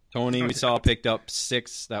 Tony, we saw, picked up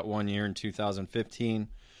 6 that one year in 2015.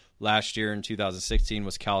 Last year in 2016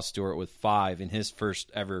 was Cal Stewart with 5 in his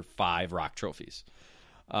first ever 5 rock trophies.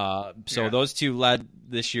 So those two led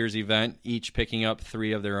this year's event, each picking up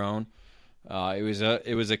 3 of their own.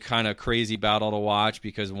 It was a kind of crazy battle to watch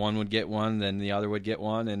because one would get one, then the other would get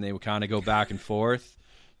one, and they would kind of go back and forth.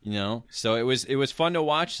 So it was fun to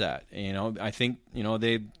watch that. I think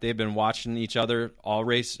they've been watching each other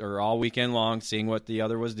all weekend long, seeing what the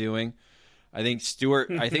other was doing. I think Stewart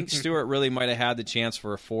really might have had the chance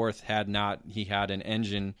for a fourth had he had an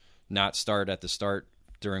engine not start at the start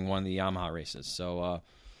during one of the Yamaha races. So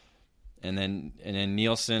and then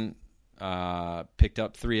Nielsen picked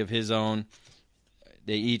up 3 of his own.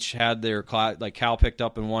 They each had their like Cal picked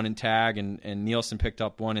up in one in tag, and Nielsen picked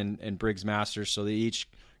up one in Briggs Masters. So they each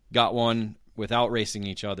got one without racing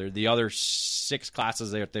each other. The other 6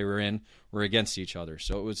 classes that they were in were against each other.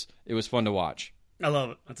 So it was fun to watch. I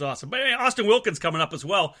love it. That's awesome. But anyway, Austin Wilkins coming up as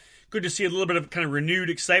well. Good to see a little bit of kind of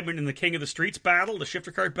renewed excitement in the King of the Streets battle, the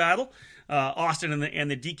shifter kart battle. Austin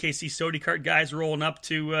and the DKC Sody Kart guys rolling up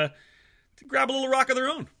to grab a little rock of their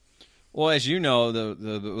own. Well, as you know,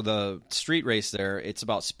 the street race there, it's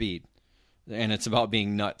about speed, and it's about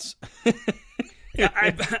being nuts. Yeah,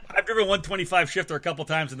 I've driven 125 shifter a couple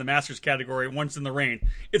times in the Masters category, once in the rain.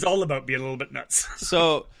 It's all about being a little bit nuts.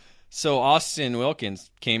 So Austin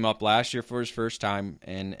Wilkins came up last year for his first time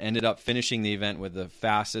and ended up finishing the event with the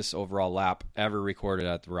fastest overall lap ever recorded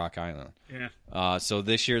at the Rock Island. Yeah. So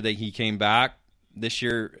this year that he came back, this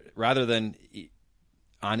year rather than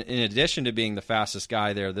in addition to being the fastest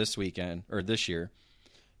guy there this year,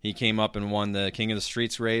 he came up and won the King of the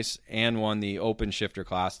Streets race and won the open shifter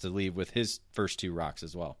class to leave with his first 2 rocks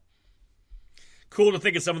as well. Cool to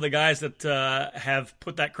think of some of the guys that have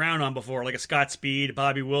put that crown on before, like a Scott Speed,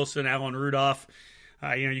 Bobby Wilson, Alan Rudolph.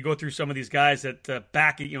 You go through some of these guys that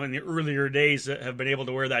back in the earlier days have been able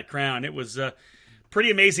to wear that crown. It was a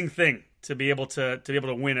pretty amazing thing to be able to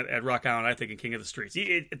win at Rock Island, I think, in King of the Streets.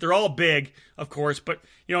 They're all big, of course, but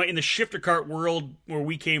in the shifter kart world where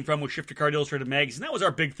we came from with Shifter Kart Illustrated magazine, that was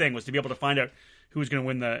our big thing, was to be able to find out who was going to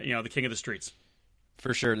win the King of the Streets.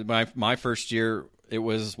 For sure. My first year, it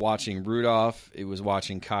was watching Rudolph, it was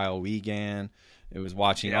watching Kyle Wiegand, it was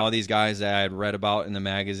watching all these guys that I had read about in the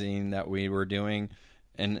magazine that we were doing,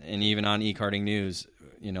 and even on eKarting News.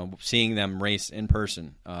 Seeing them race in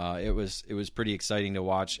person, it was pretty exciting to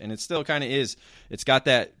watch, and it still kind of is. It's got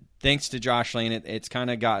that, thanks to Josh Lane, it's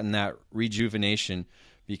kind of gotten that rejuvenation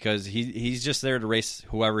because he's just there to race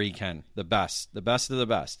whoever he can, the best of the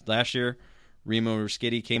best. Last year, Remo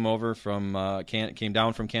Ruskitty came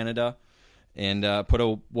down from Canada and put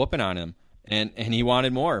a whooping on him, and he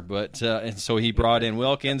wanted more, but and so he brought in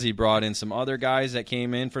Wilkins, he brought in some other guys that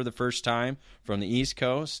came in for the first time from the East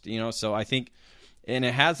Coast, so I think. And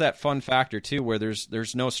it has that fun factor too, where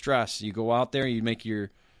there's no stress. You go out there, you get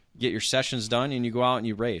your sessions done, and you go out and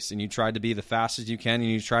you race, and you try to be the fastest you can, and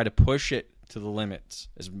you try to push it to the limits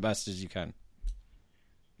as best as you can.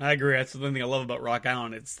 I agree. That's the thing I love about Rock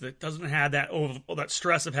Island. It doesn't have that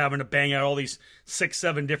stress of having to bang out all these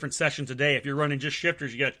 6-7 different sessions a day. If you're running just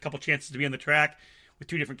shifters, you get a couple chances to be on the track with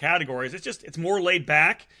 2 different categories. It's more laid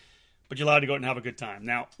back, but you're allowed to go out and have a good time.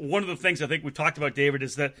 Now, one of the things I think we've talked about, David,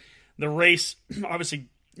 is that the race, obviously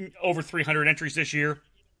over 300 entries this year.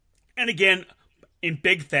 And again, in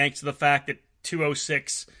big thanks to the fact that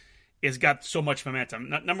 206 has got so much momentum.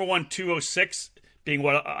 Number one, 206 being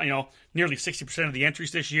nearly 60% of the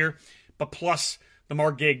entries this year, but plus the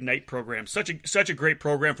Margay Ignite program. Such a great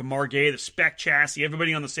program from Margay, the spec chassis,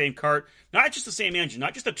 everybody on the same cart. Not just the same engine,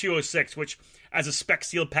 not just the 206, which as a spec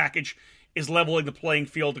sealed package is leveling the playing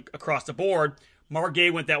field across the board.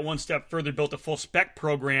 Margay went that one step further, built a full spec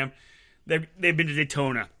program. They've been to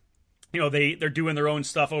Daytona. They're doing their own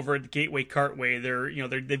stuff over at the Gateway Kartway.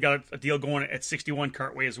 They've got a deal going at 61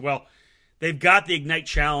 Kartway as well. They've got the Ignite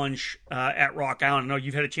Challenge at Rock Island. I know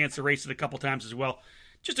you've had a chance to race it a couple times as well.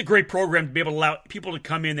 Just a great program to be able to allow people to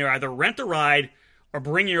come in there, either rent a ride or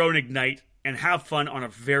bring your own Ignite and have fun on a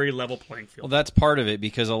very level playing field. Well, that's part of it,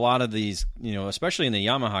 because a lot of these, especially in the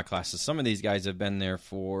Yamaha classes, some of these guys have been there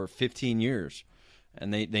for 15 years.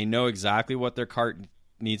 And they know exactly what their cart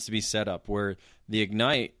needs to be set up. Where the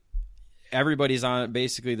Ignite, everybody's on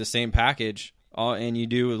basically the same package, and you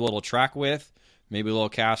do a little track width, maybe a little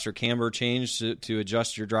cast or camber change to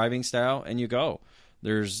adjust your driving style, and you go.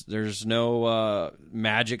 There's no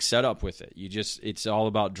magic setup with it. It's all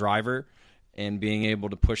about driver and being able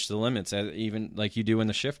to push the limits, even like you do in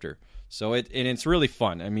the shifter. So it's really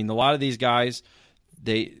fun. I mean, a lot of these guys,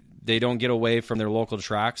 they don't get away from their local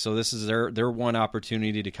track, so this is their one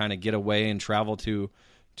opportunity to kind of get away and travel to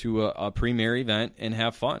a premier event and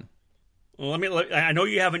have fun. Well, I know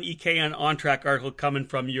you have an EK on track article coming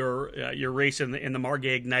from your race in the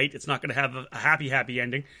Margay Ignite. It's not going to have a happy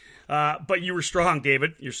ending. But you were strong,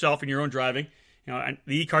 David, yourself in your own driving. And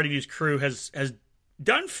the eKarting News crew has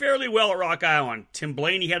done fairly well at Rock Island. Tim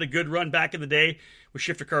Blaney had a good run back in the day with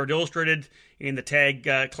Shifter Card Illustrated in the tag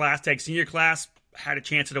senior class. Had a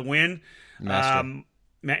chance at a win. In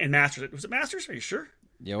Masters. Was it Masters? Are you sure?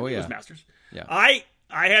 Yeah, It was Masters. Yeah. I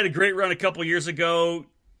had a great run a couple years ago.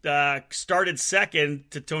 Started second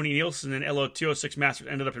to Tony Nielsen in LO206 Masters.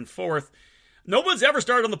 Ended up in fourth. No one's ever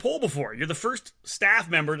started on the pole before. You're the first staff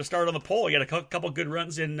member to start on the pole. You had a couple good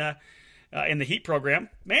runs in the Heat program.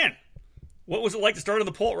 Man, what was it like to start on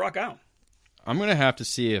the pole at Rock Island? I'm going to have to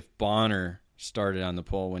see if Bonner started on the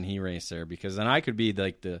pole when he raced there, because then I could be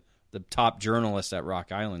like the top journalist at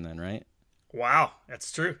Rock Island then, right? Wow,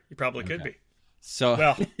 that's true. You probably could be. So,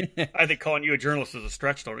 well, I think calling you a journalist is a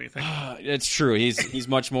stretch, don't you think? It's true. He's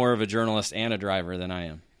much more of a journalist and a driver than I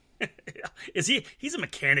am. Is he? He's a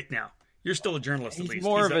mechanic now. You're still a journalist, at least. He's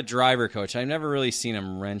more of a driver coach. I've never really seen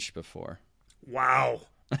him wrench before. Wow.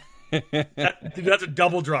 That's a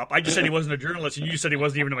double drop. I just said he wasn't a journalist, and you said he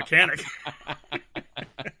wasn't even a mechanic.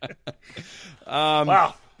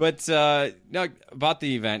 Wow. But no, about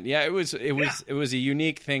the event, yeah, it was a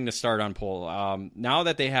unique thing to start on pole. Now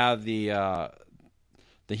that they have the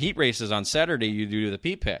heat races on Saturday, you do the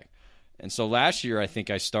P-pick, and so last year I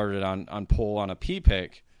think I started on pole on a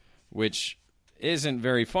P-pick, which isn't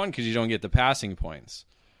very fun because you don't get the passing points.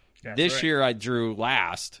 This year I drew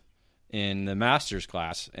last in the Masters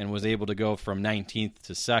class and was able to go from 19th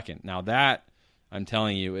to 2nd. Now that, I'm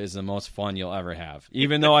telling you, is the most fun you'll ever have.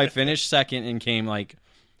 Even though I finished second and came like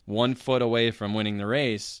 1 foot away from winning the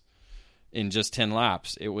race in just 10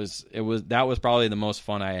 laps, that was probably the most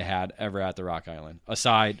fun I had ever at the Rock Island,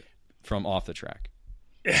 aside from off the track.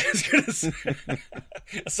 Yeah, I was gonna say,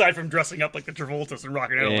 aside from dressing up like the Travoltas and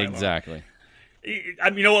rocking out. Exactly. I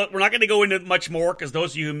mean, you know what? We're not going to go into much more because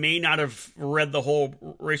those of you who may not have read the whole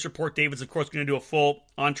race report, David's, of course, going to do a full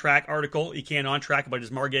on-track article, EKN On Track, about his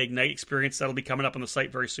Margay Ignite experience. That'll be coming up on the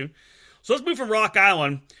site very soon. So let's move from Rock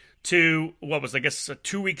Island to,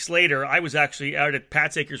 2 weeks later. I was actually out at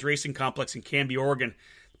Pat's Acres Racing Complex in Canby, Oregon.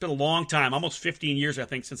 It's been a long time, almost 15 years, I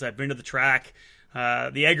think, since I've been to the track.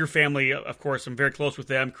 The Egger family, of course, I'm very close with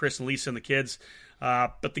them, Chris and Lisa and the kids.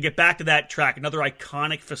 But to get back to that track, another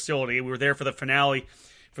iconic facility. We were there for the finale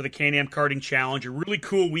for the Can-Am Karting Challenge, a really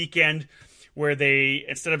cool weekend where they,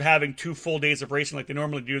 instead of having 2 full days of racing like they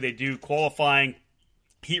normally do, they do qualifying,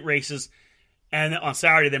 heat races, and on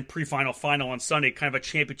Saturday, then pre-final, final on Sunday, kind of a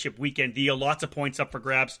championship weekend deal. Lots of points up for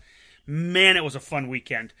grabs. Man, it was a fun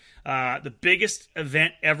weekend. The biggest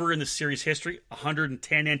event ever in the series history,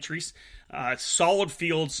 110 entries, solid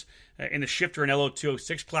fields in the shifter and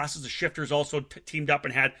LO206 classes. The shifters also teamed up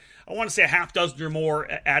and had, I want to say, a half dozen or more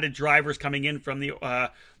added drivers coming in from the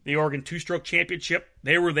Oregon Two-Stroke Championship.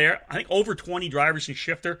 They were there. I think over 20 drivers in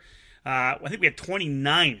shifter. I think we had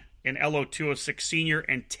 29 in LO206 senior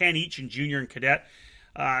and 10 each in junior and cadet.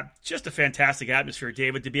 Just a fantastic atmosphere,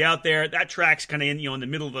 David, to be out there. That track's kind of in the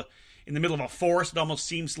middle of a forest. It almost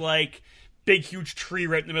seems like big, huge tree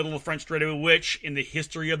right in the middle of the front straightaway, which in the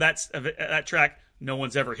history of that track, no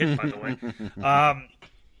one's ever hit, by the way.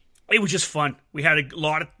 It was just fun. We had a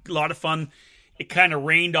lot of fun. It kind of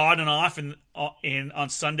rained on and off on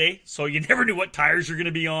Sunday, so you never knew what tires you're going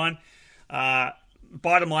to be on.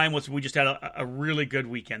 Bottom line was we just had a really good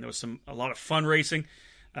weekend. There was a lot of fun racing.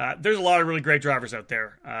 There's a lot of really great drivers out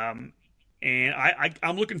there. And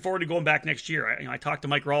I'm looking forward to going back next year. I talked to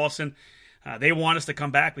Mike Rollison. They want us to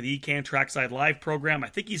come back with the EKN Trackside Live program. I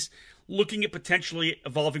think he's looking at potentially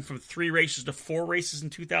evolving from 3 races to 4 races in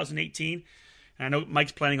 2018. And I know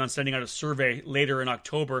Mike's planning on sending out a survey later in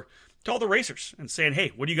October to all the racers and saying,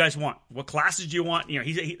 hey, what do you guys want? What classes do you want?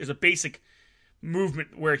 There's a basic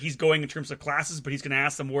movement where he's going in terms of classes, but he's going to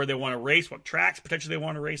ask them where they want to race, what tracks potentially they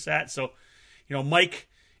want to race at. So, Mike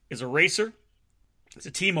is a racer. He's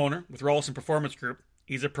a team owner with Rollison Performance Group.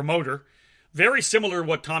 He's a promoter. Very similar to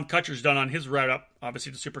what Tom Kutcher's done on his route up,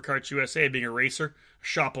 obviously, to Supercarts USA, being a racer, a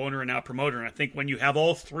shop owner, and now a promoter. And I think when you have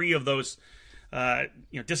all 3 of those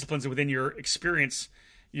disciplines within your experience,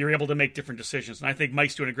 you're able to make different decisions. And I think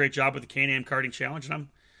Mike's doing a great job with the Can-Am Karting Challenge. And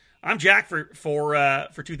I'm jacked for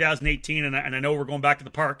 2018, and I know we're going back to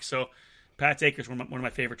the park. So Pat's Acres, one of my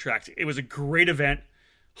favorite tracks. It was a great event.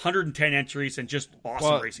 110 entries and just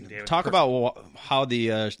awesome racing, David. Talk about how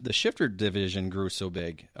the shifter division grew so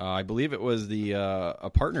big. I believe it was a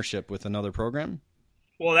partnership with another program.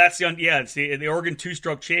 Well, it's the Oregon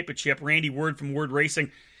Two-Stroke Championship. Randy Word from Word Racing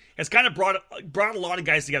has kind of brought a lot of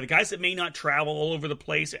guys together, guys that may not travel all over the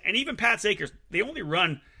place. And even Pat's Acres, they only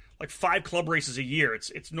run like 5 club races a year.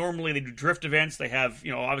 It's normally they do drift events. They have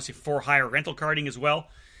obviously for hire rental karting as well.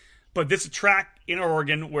 But this is a track in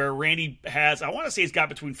Oregon where Randy has, I want to say he's got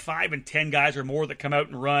between 5 and 10 guys or more that come out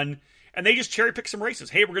and run, and they just cherry pick some races.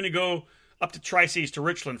 Hey, we're going to go up to Tri-Cities to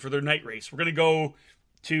Richland for their night race. We're going to go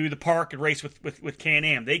to the park and race with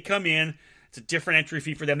Can-Am. They come in. It's a different entry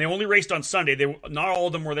fee for them. They only raced on Sunday. Not all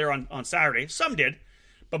of them were there on Saturday. Some did,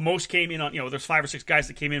 but most came in on, there's 5 or 6 guys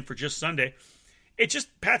that came in for just Sunday. It's just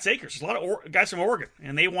Pat's Acres. There's a lot of guys from Oregon,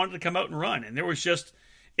 and they wanted to come out and run. And it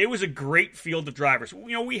was a great field of drivers.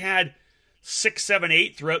 We had 6, 7,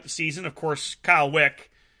 8 throughout the season. Of course, Kyle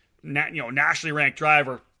Wick, nationally ranked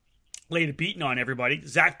driver, laid a beating on everybody.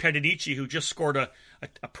 Zach Pedinici, who just scored a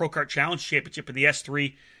Pro Kart Challenge Championship in the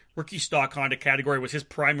S3 rookie stock Honda category, was his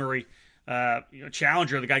primary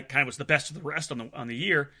challenger. The guy kind of was the best of the rest on the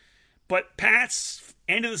year. But Pat's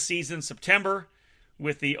end of the season, September,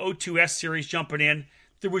 with the O2S series jumping in,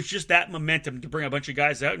 there was just that momentum to bring a bunch of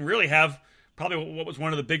guys out and really have probably what was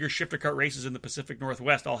one of the bigger shifter kart races in the Pacific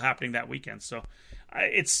Northwest all happening that weekend. So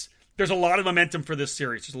there's a lot of momentum for this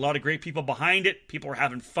series. There's a lot of great people behind it. People are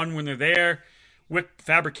having fun when they're there. Wick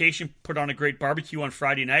Fabrication put on a great barbecue on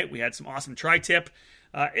Friday night. We had some awesome tri-tip.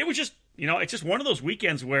 It was just, it's just one of those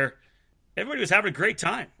weekends where everybody was having a great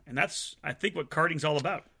time. And that's, I think, what karting's all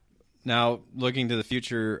about. Now, looking to the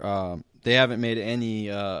future, they haven't made any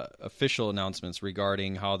official announcements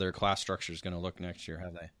regarding how their class structure is going to look next year,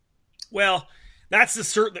 have they? Well, that's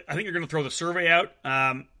I think they're going to throw the survey out.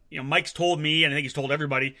 Mike's told me, and I think he's told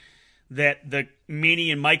everybody, that the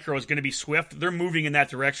Mini and Micro is going to be Swift. They're moving in that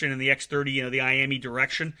direction in the X30, the IAME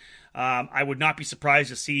direction. I would not be surprised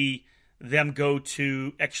to see them go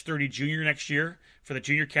to X30 Junior next year for the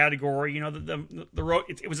junior category.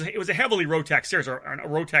 It was a heavily Rotax series, or a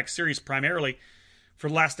Rotax series primarily for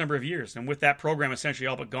the last number of years. And with that program essentially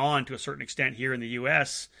all but gone to a certain extent here in the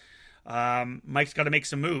U.S., Mike's got to make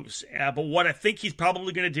some moves. But what I think he's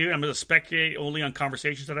probably going to do, I'm going to speculate only on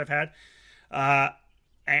conversations that I've had,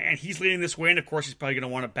 and he's leading this way, and of course he's probably going to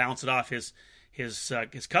want to bounce it off his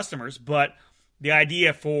customers. But the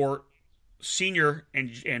idea for senior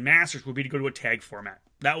and masters would be to go to a tag format.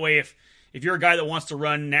 That way, if you're a guy that wants to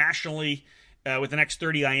run nationally with an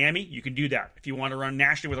X30 IAME, you can do that. If you want to run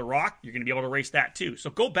nationally with a Rock, you're going to be able to race that too. So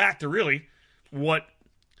go back to really what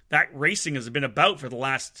that racing has been about for the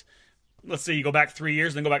last, let's say you go back 3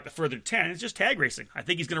 years and then go back to further 10. It's just tag racing. I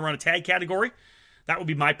think he's going to run a tag category. That would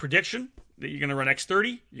be my prediction, that you're going to run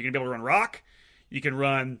X30. You're going to be able to run Rock. You can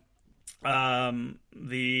run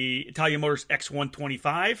the Italian Motors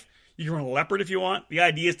X125. You can run a Leopard if you want. The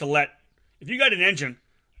idea is to if you got an engine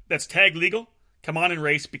that's tag legal, come on and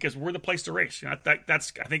race, because we're the place to race.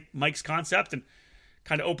 That's, I think, Mike's concept, and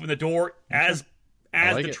kind of open the door as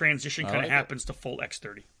the transition kind of happens to full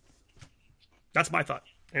X30. That's my thought.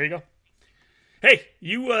 There you go. Hey,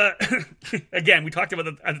 you, again, we talked about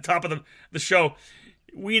at the top of the show,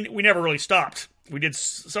 we never really stopped. We did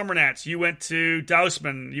Summer Nats. You went to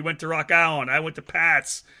Dousman. You went to Rock Island. I went to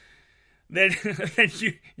Pat's. Then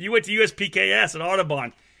you went to USPKS at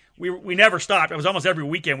Audubon. We never stopped. It was almost every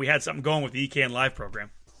weekend we had something going with the EKN Live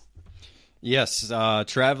program. Yes,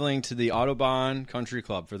 traveling to the Audubon Country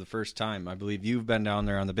Club for the first time. I believe you've been down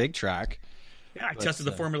there on the big track. Yeah, I tested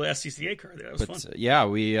the Formula SCCA car there. That was fun.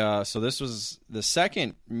 Yeah, so this was the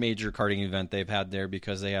second major karting event they've had there,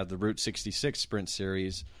 because they had the Route 66 Sprint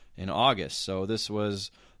Series in August. So this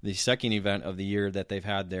was the second event of the year that they've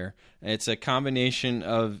had there. And it's a combination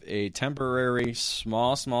of a temporary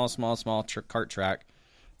small kart track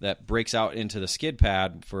that breaks out into the skid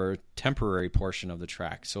pad for a temporary portion of the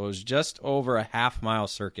track. So it was just over a half-mile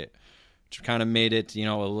circuit, which kind of made it,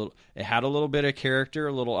 it had a little bit of character,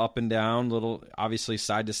 a little up and down, little obviously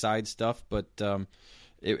side-to-side stuff, but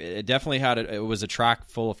it definitely it was a track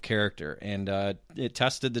full of character, and it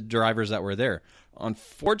tested the drivers that were there.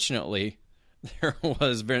 Unfortunately, there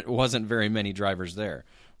wasn't very many drivers there,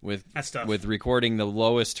 with recording the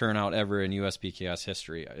lowest turnout ever in USPKS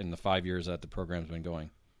history in the 5 years that the program's been going.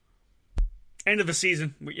 End of the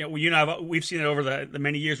season, we've seen it over the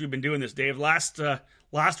many years we've been doing this, Dave. Last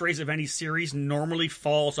race of any series normally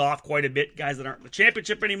falls off quite a bit. Guys that aren't in the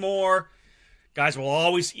championship anymore, guys will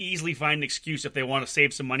always easily find an excuse if they want to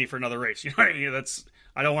save some money for another race. You know what I mean?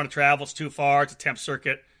 I don't want to travel, it's too far, it's a temp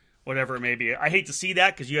circuit, whatever it may be. I hate to see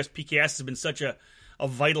that, because USPKS has been such a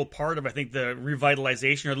vital part of, I think, the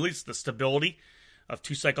revitalization, or at least the stability of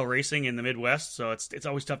two-cycle racing in the Midwest. So it's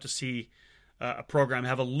always tough to see a program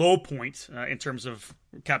have a low point in terms of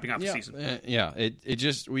capping off the season. It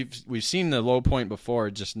just we've seen the low point before.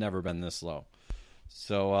 It's just never been this low.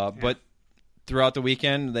 So, but throughout the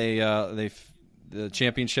weekend, the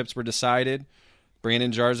championships were decided.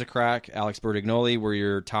 Brandon Jarzakrak, Alex Bertignoli were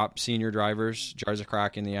your top senior drivers.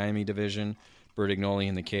 Jarzakrak in the IME division, Bertignolli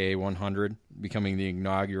in the KA 100, becoming the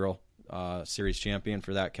inaugural series champion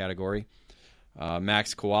for that category.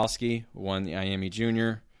 Max Kowalski won the IAME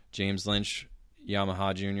Junior. James Lynch,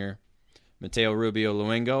 Yamaha Junior. Mateo Rubio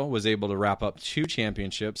Luengo was able to wrap up 2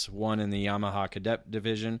 championships, one in the Yamaha Cadet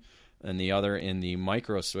division and the other in the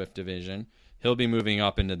Micro Swift division. He'll be moving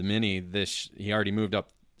up into the Mini. He already moved up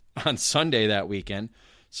on Sunday that weekend,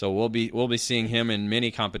 so we'll be seeing him in Mini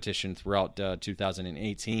competition throughout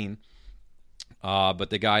 2018. But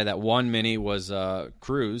the guy that won Mini was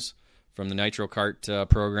Cruz from the Nitro Kart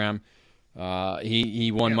program.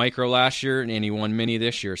 He won Micro last year, and he won Mini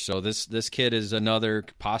this year. So this kid is another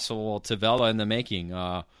possible Tavella in the making.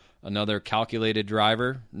 Another calculated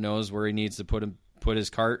driver, knows where he needs to put his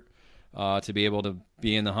kart to be able to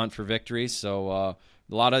be in the hunt for victories. So a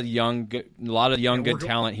lot of young good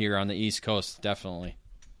talent here on the East Coast, definitely.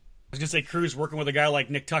 I was gonna say Cruz working with a guy like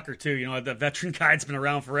Nick Tucker too. You know, the veteran guy that's been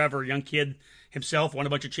around forever, young kid himself, won a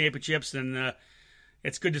bunch of championships, and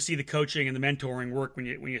it's good to see the coaching and the mentoring work when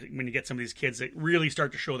you get some of these kids that really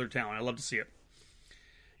start to show their talent. I love to see it.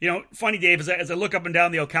 You know, funny, Dave, as I look up and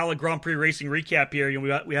down the Ocala Grand Prix Racing recap here, you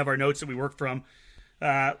know, we have our notes that we work from.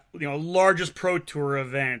 Largest Pro Tour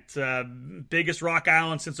event, biggest Rock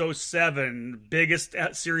Island since 2007, biggest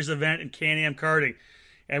series event in Can-Am karting.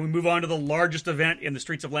 And we move on to the largest event in the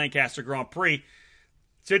Streets of Lancaster Grand Prix.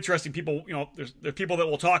 It's interesting, people, you know, there's people that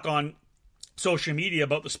will talk on social media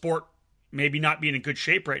about the sport maybe not being in good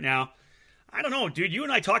shape right now. I don't know, dude. You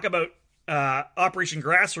and I talk about Operation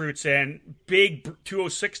Grassroots and big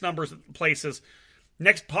 206 numbers at places.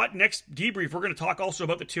 Next debrief, we're going to talk also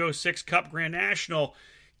about the 206 Cup Grand National.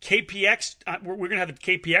 KPX, we're going to have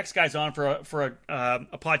the KPX guys on for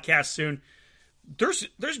a podcast soon.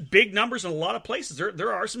 There's big numbers in a lot of places.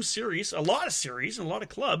 There are some series, a lot of series, and a lot of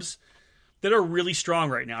clubs that are really strong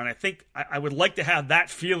right now. And I think I would like to have that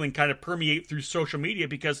feeling kind of permeate through social media,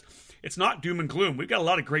 because it's not doom and gloom. We've got a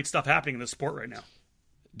lot of great stuff happening in this sport right now.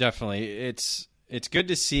 Definitely. It's good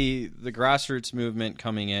to see the grassroots movement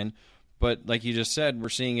coming in, but like you just said, we're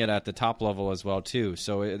seeing it at the top level as well too.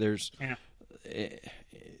 So it's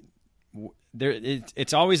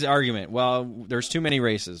always the argument. Well, there's too many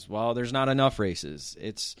races. Well, there's not enough races.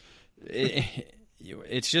 It's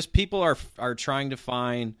just people are trying to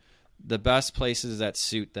find the best places that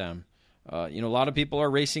suit them. A lot of people are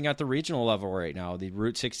racing at the regional level right now. The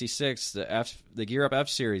Route 66, the Gear Up F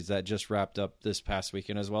Series that just wrapped up this past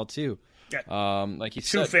weekend as well too. Yeah. Like you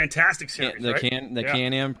said, 2 fantastic series. The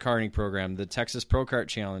Can-Am karting program, the Texas Pro Kart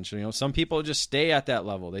Challenge. Some people just stay at that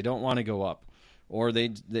level. They don't want to go up, or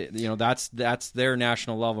they that's their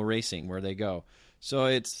national level racing where they go. So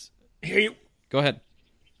go ahead.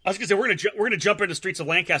 I was going to say we're gonna jump into Streets of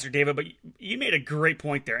Lancaster, David, but you made a great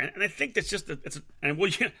point there, and I think that's just and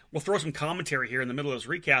we'll throw some commentary here in the middle of this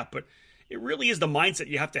recap, but it really is the mindset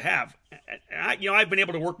you have to have. I've been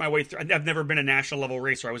able to work my way through. I've never been a national level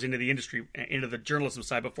racer. I was into the industry, into the journalism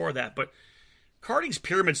side before that, but karting's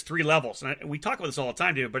pyramid's 3 levels, and we talk about this all the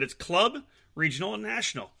time, David. But it's club, regional, and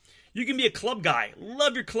national. You can be a club guy,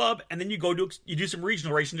 love your club, and then you do some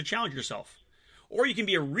regional racing to challenge yourself. Or you can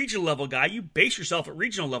be a regional level guy. You base yourself at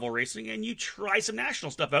regional level racing, and you try some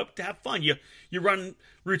national stuff out to have fun. You run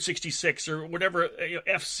Route 66 or whatever,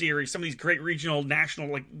 F Series, some of these great regional, national,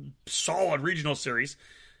 like solid regional series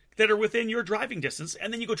that are within your driving distance,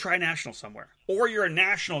 and then you go try national somewhere. Or you're a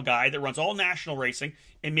national guy that runs all national racing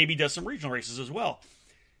and maybe does some regional races as well.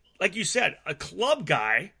 Like you said, a club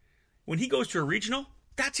guy, when he goes to a regional,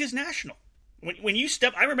 that's his national. When you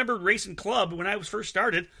I remember racing club when I was first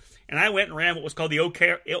started. And I went and ran what was called the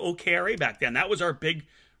OKRA back then. That was our big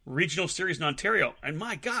regional series in Ontario. And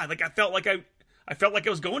my God, like I felt like I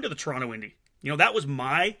was going to the Toronto Indy. That was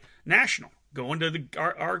my national, going to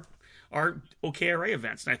our OKRA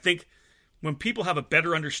events. And I think when people have a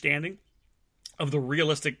better understanding of the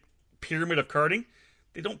realistic pyramid of karting,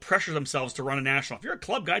 they don't pressure themselves to run a national. If you're a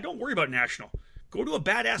club guy, don't worry about national. Go to a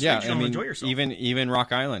badass regional and enjoy yourself. Even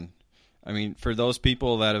Rock Island. I mean, for those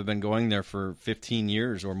people that have been going there for 15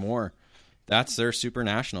 years or more, that's their Super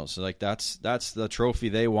Nationals. So, that's the trophy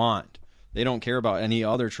they want. They don't care about any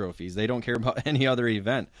other trophies. They don't care about any other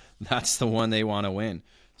event. That's the one they want to win.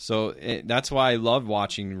 So that's why I love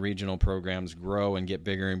watching regional programs grow and get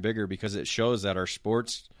bigger and bigger, because it shows that our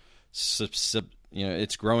sports,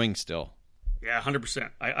 it's growing still. Yeah, 100%.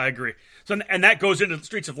 I agree. So, and that goes into the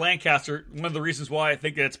Streets of Lancaster. One of the reasons why I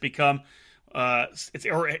think that it's become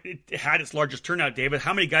it had its largest turnout, David.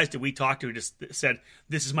 How many guys did we talk to who just said,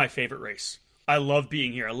 this is my favorite race? I love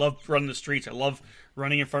being here. I love running the streets. I love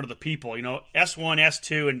running in front of the people. S1,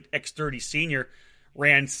 S2, and X30 Senior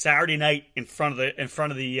ran Saturday night in front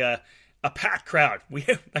of the a packed crowd.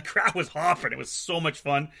 The crowd was hopping. It was so much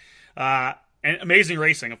fun. And amazing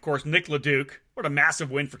racing. Of course, Nick LeDuc. What a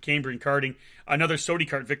massive win for Cambrian Karting. Another Sody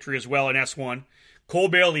Kart victory as well in S1. Cole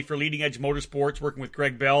Bailey for Leading Edge Motorsports, working with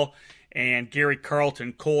Greg Bell and Gary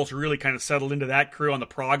Carlton. Cole's really kind of settled into that crew on the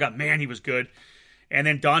Praga. Man, he was good. And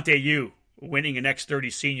then Dante Yu winning an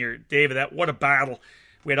X30 Senior. David, what a battle.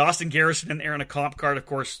 We had Austin Garrison in there in a comp cart, of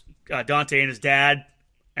course, Dante and his dad.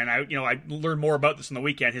 And I learned more about this on the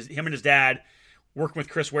weekend. Him and his dad, working with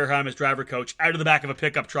Chris Wareheim as driver coach, out of the back of a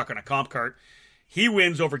pickup truck on a comp cart. He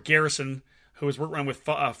wins over Garrison, who was working around with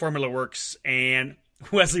Formula Works, and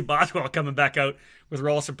Wesley Boswell coming back out with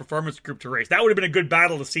Rawlson Performance Group to race. That would have been a good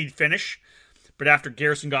battle to see finish, but after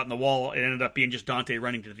Garrison got in the wall, it ended up being just Dante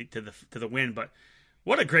running to the win. But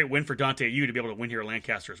what a great win for Dante Yu to be able to win here at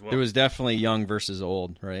Lancaster as well. It was definitely young versus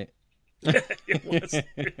old, right? It was.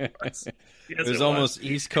 Yes, it was almost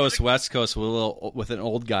East Coast, West Coast with an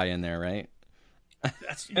old guy in there, right?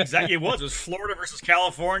 That's exactly it was. It was Florida versus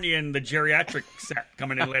California and the geriatric set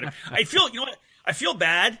coming in later. I feel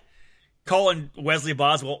bad calling Wesley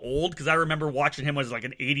Boswell old because I remember watching him as like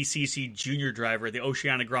an 80cc junior driver at the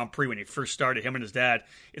Oceania Grand Prix when he first started, him and his dad.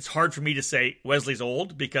 It's hard for me to say Wesley's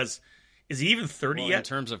old because is he even 30 yet? In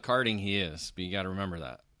terms of karting, he is, but you got to remember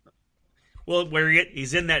that. Well,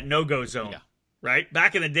 he's in that no-go zone, right?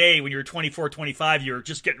 Back in the day when you were 24, 25, you were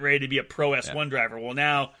just getting ready to be a pro S1 driver. Well,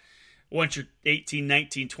 now, once you're 18,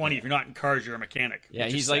 19, 20, if you're not in cars, you're a mechanic. Yeah,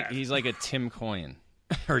 he's like a Tim Coyne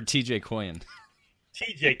or TJ Coyne.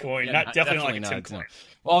 TJ Coyne, definitely not like a Tim Coyne.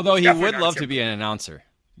 Although he would love to be an announcer.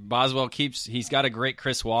 Boswell he's got a great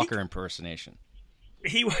Chris Walker impersonation.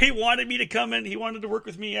 He wanted me to come in. He wanted to work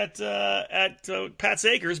with me at Pat's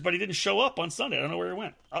Acres, but he didn't show up on Sunday. I don't know where he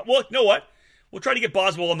went. Well, you know what? We'll try to get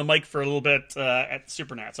Boswell on the mic for a little bit at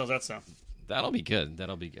Supernats. How's that sound? That'll be good.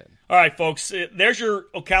 All right, folks. There's your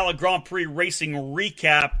Ocala Grand Prix racing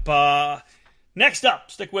recap. Next up,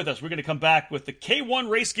 stick with us. We're going to come back with the K1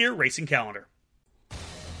 Race Gear Racing Calendar.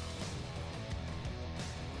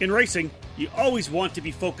 In racing, you always want to be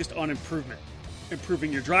focused on improvement.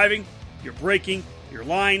 Improving your driving, your braking, your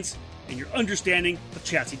lines, and your understanding of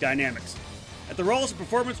chassis dynamics. At the Rawlson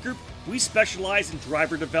Performance Group, we specialize in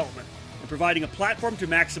driver development and providing a platform to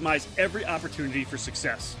maximize every opportunity for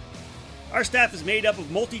success. Our staff is made up of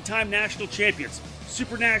multi-time national champions,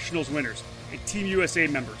 Super Nationals winners, and Team USA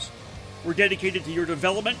members. We're dedicated to your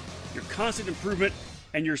development, your constant improvement,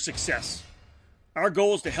 and your success. Our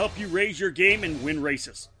goal is to help you raise your game and win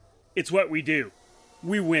races. It's what we do.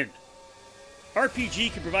 We win.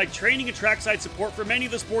 RPG can provide training and trackside support for many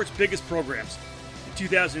of the sport's biggest programs. In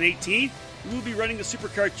 2018, we will be running the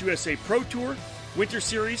SuperKart USA Pro Tour, Winter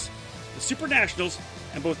Series, the Super Nationals,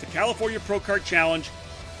 and both the California Pro Kart Challenge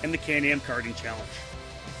and the Can-Am Karting Challenge.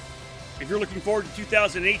 If you're looking forward to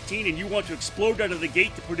 2018 and you want to explode out of the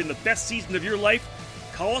gate to put in the best season of your life,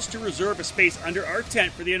 call us to reserve a space under our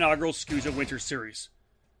tent for the inaugural SCUSA Winter Series.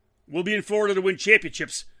 We'll be in Florida to win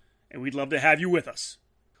championships, and we'd love to have you with us.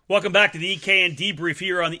 Welcome back to the EKN Debrief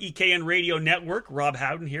here on the EKN Radio Network. Rob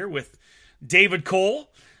Howden here with David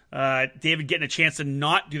Cole. David getting a chance to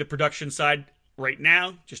not do the production side right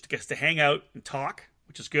now, just gets to hang out and talk,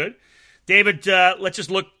 which is good. David, let's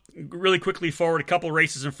just look really quickly forward. A couple of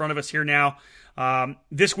races in front of us here now.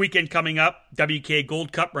 This weekend coming up, WK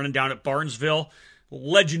Gold Cup running down at Barnesville.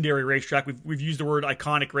 Legendary racetrack. We've used the word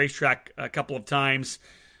iconic racetrack a couple of times.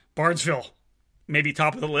 Barnesville, maybe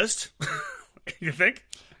top of the list. You think?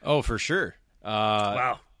 Oh, for sure.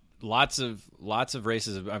 Wow. Lots of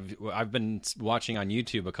races. I've been watching on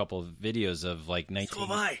YouTube a couple of videos of like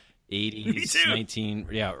 1980s,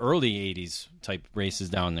 early 80s type races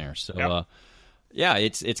down there. So,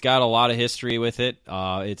 it's got a lot of history with it.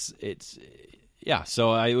 So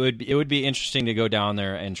it would be interesting to go down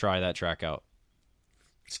there and try that track out.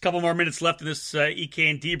 Just a couple more minutes left in this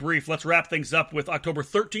EKN Debrief. Let's wrap things up with October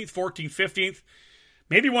 13th, 14th, 15th.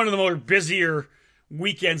 Maybe one of the more busier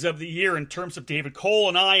weekends of the year in terms of David Cole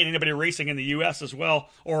and I and anybody racing in the U.S. as well.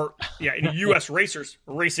 Or, U.S. racers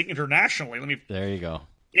racing internationally. There you go.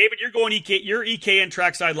 David, you're going you're EKN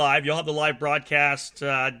Trackside Live. You'll have the live broadcast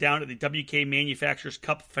down at the WK Manufacturers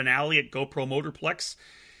Cup finale at GoPro Motorplex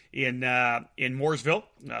in Mooresville.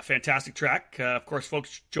 Fantastic track. Of course,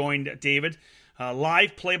 folks joined David.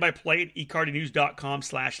 Live play-by-play at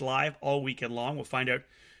ekartingnews.com/live all weekend long. We'll find out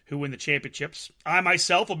who win the championships. I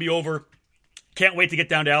myself will be over. Can't wait to get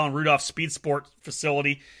down to Alan Rudolph Speed Sport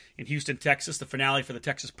facility in Houston, Texas, the finale for the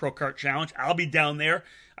Texas Pro Kart Challenge. I'll be down there.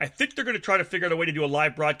 I think they're going to try to figure out a way to do a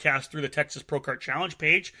live broadcast through the Texas Pro Kart Challenge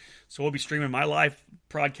page. So we'll be streaming my live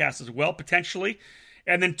broadcast as well, potentially.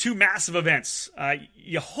 And then two massive events.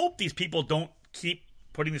 You hope these people don't keep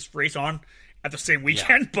putting this race on at the same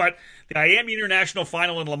weekend, but the Miami International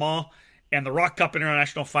Final in Le Mans and the Rock Cup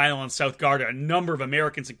International Final in South Garda, a number of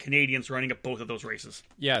Americans and Canadians running at both of those races.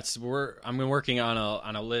 Yeah, I'm working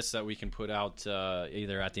on a list that we can put out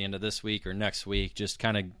either at the end of this week or next week, just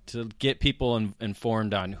kind of to get people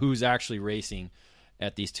informed on who's actually racing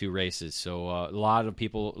at these two races. So a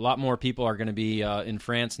lot more people are going to be in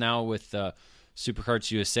France now with Superkarts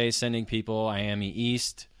USA sending people, Miami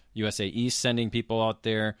East, USA East sending people out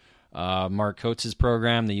there. Mark Coates'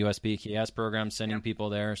 program, the USBKS program, sending people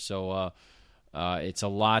there. So it's a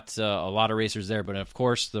lot of racers there. But of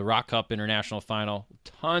course, the Rock Cup International Final,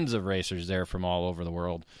 tons of racers there from all over the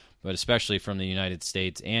world, but especially from the United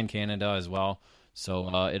States and Canada as well.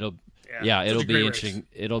 So it'll be interesting. Race.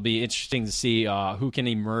 It'll be interesting to see who can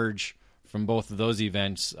emerge from both of those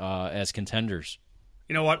events as contenders.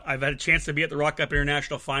 You know what? I've had a chance to be at the Rock Cup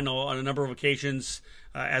International Final on a number of occasions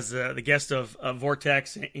as the guest of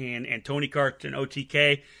Vortex and Tony Kart and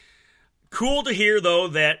OTK. Cool to hear, though,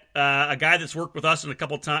 that a guy that's worked with us on a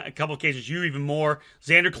couple occasions, you even more,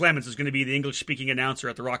 Xander Clemens is going to be the English-speaking announcer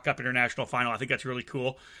at the Rock Cup International Final. I think that's really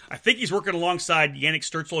cool. I think he's working alongside Yannick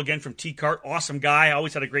Sturzel again from T-Kart. Awesome guy. I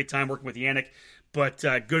always had a great time working with Yannick. But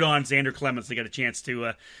good on Xander Clemens to get a chance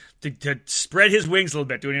to spread his wings a little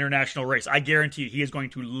bit to an international race. I guarantee you he is going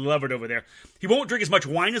to love it over there. He won't drink as much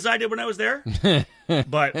wine as I did when I was there,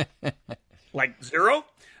 but like zero.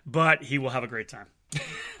 But he will have a great time.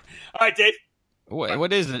 All right, Dave.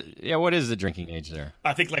 What is it? Yeah, what is the drinking age there?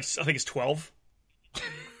 I think it's 12.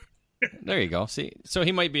 There you go. See, so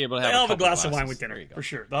he might be able to have. They'll have a glass of wine with dinner for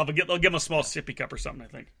sure. They'll give him a small sippy cup or something, I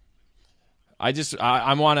think.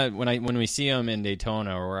 I want to when we see him in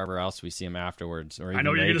Daytona or wherever else we see him afterwards, or even I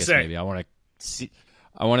know what you're Vegas, gonna say. Maybe I want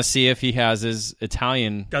to see if he has his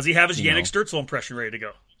Italian. Does he have his Yannick Sturzel impression ready to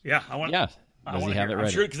go? Yeah, I want. Yeah, does he have it ready?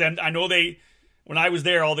 I'm sure because I know when I was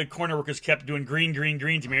there, all the corner workers kept doing green, green,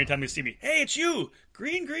 green to me every time they see me. Hey, it's you,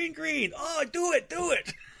 green, green, green. Oh, do it.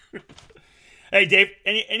 Hey, Dave.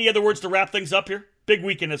 Any other words to wrap things up here? Big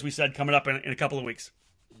weekend, as we said, coming up in a couple of weeks.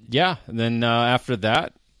 Yeah, and then after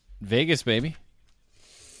that. Vegas, baby.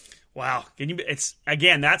 Wow.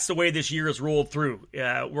 That's the way this year has rolled through.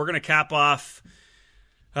 We're going to cap off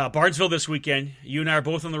Barnesville this weekend. You and I are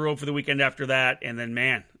both on the road for the weekend after that. And then,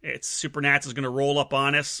 man, Supernats is going to roll up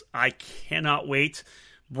on us. I cannot wait.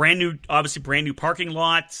 Brand new parking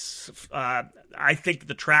lots. I think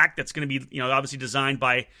the track that's going to be, obviously designed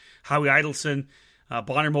by Howie Idelson,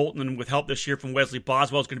 Bonner Moulton, and with help this year from Wesley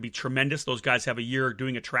Boswell is going to be tremendous. Those guys have a year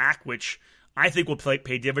doing a track, which I think will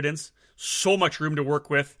pay dividends. So much room to work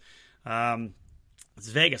with. It's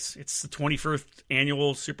Vegas. It's the 21st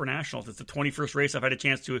annual Super Nationals. It's the 21st race I've had a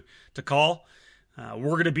chance to call. We're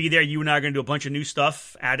going to be there. You and I are going to do a bunch of new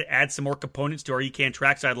stuff, add some more components to our ECAN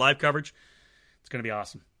Trackside Live coverage. It's going to be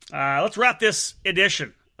awesome. Let's wrap this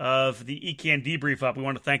edition of the ECAN Debrief up. We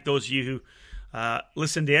want to thank those of you who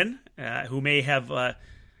listened in, who may have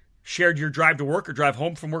shared your drive to work or drive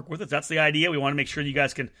home from work with us. That's the idea. We want to make sure you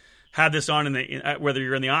guys can have this on whether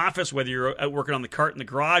you're in the office, whether you're out working on the cart in the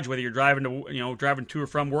garage, whether you're driving to or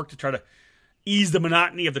from work to try to ease the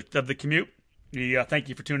monotony of the commute. Thank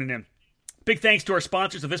you for tuning in. Big thanks to our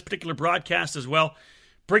sponsors of this particular broadcast as well.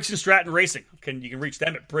 Briggs & Stratton Racing. You can reach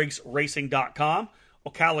them at briggsracing.com.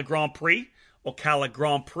 Ocala Grand Prix,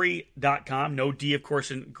 ocalagrandprix.com. No D, of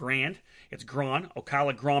course, in Grand. It's Grand,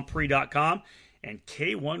 ocalagrandprix.com. And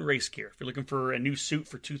K1 Race Gear. If you're looking for a new suit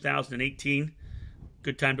for 2018,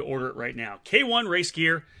 good time to order it right now.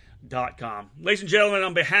 K1RaceGear.com. Ladies and gentlemen,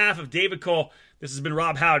 on behalf of David Cole, this has been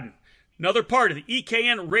Rob Howden, another part of the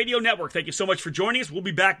EKN Radio Network. Thank you so much for joining us. We'll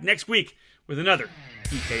be back next week with another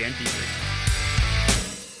EKN Debrief.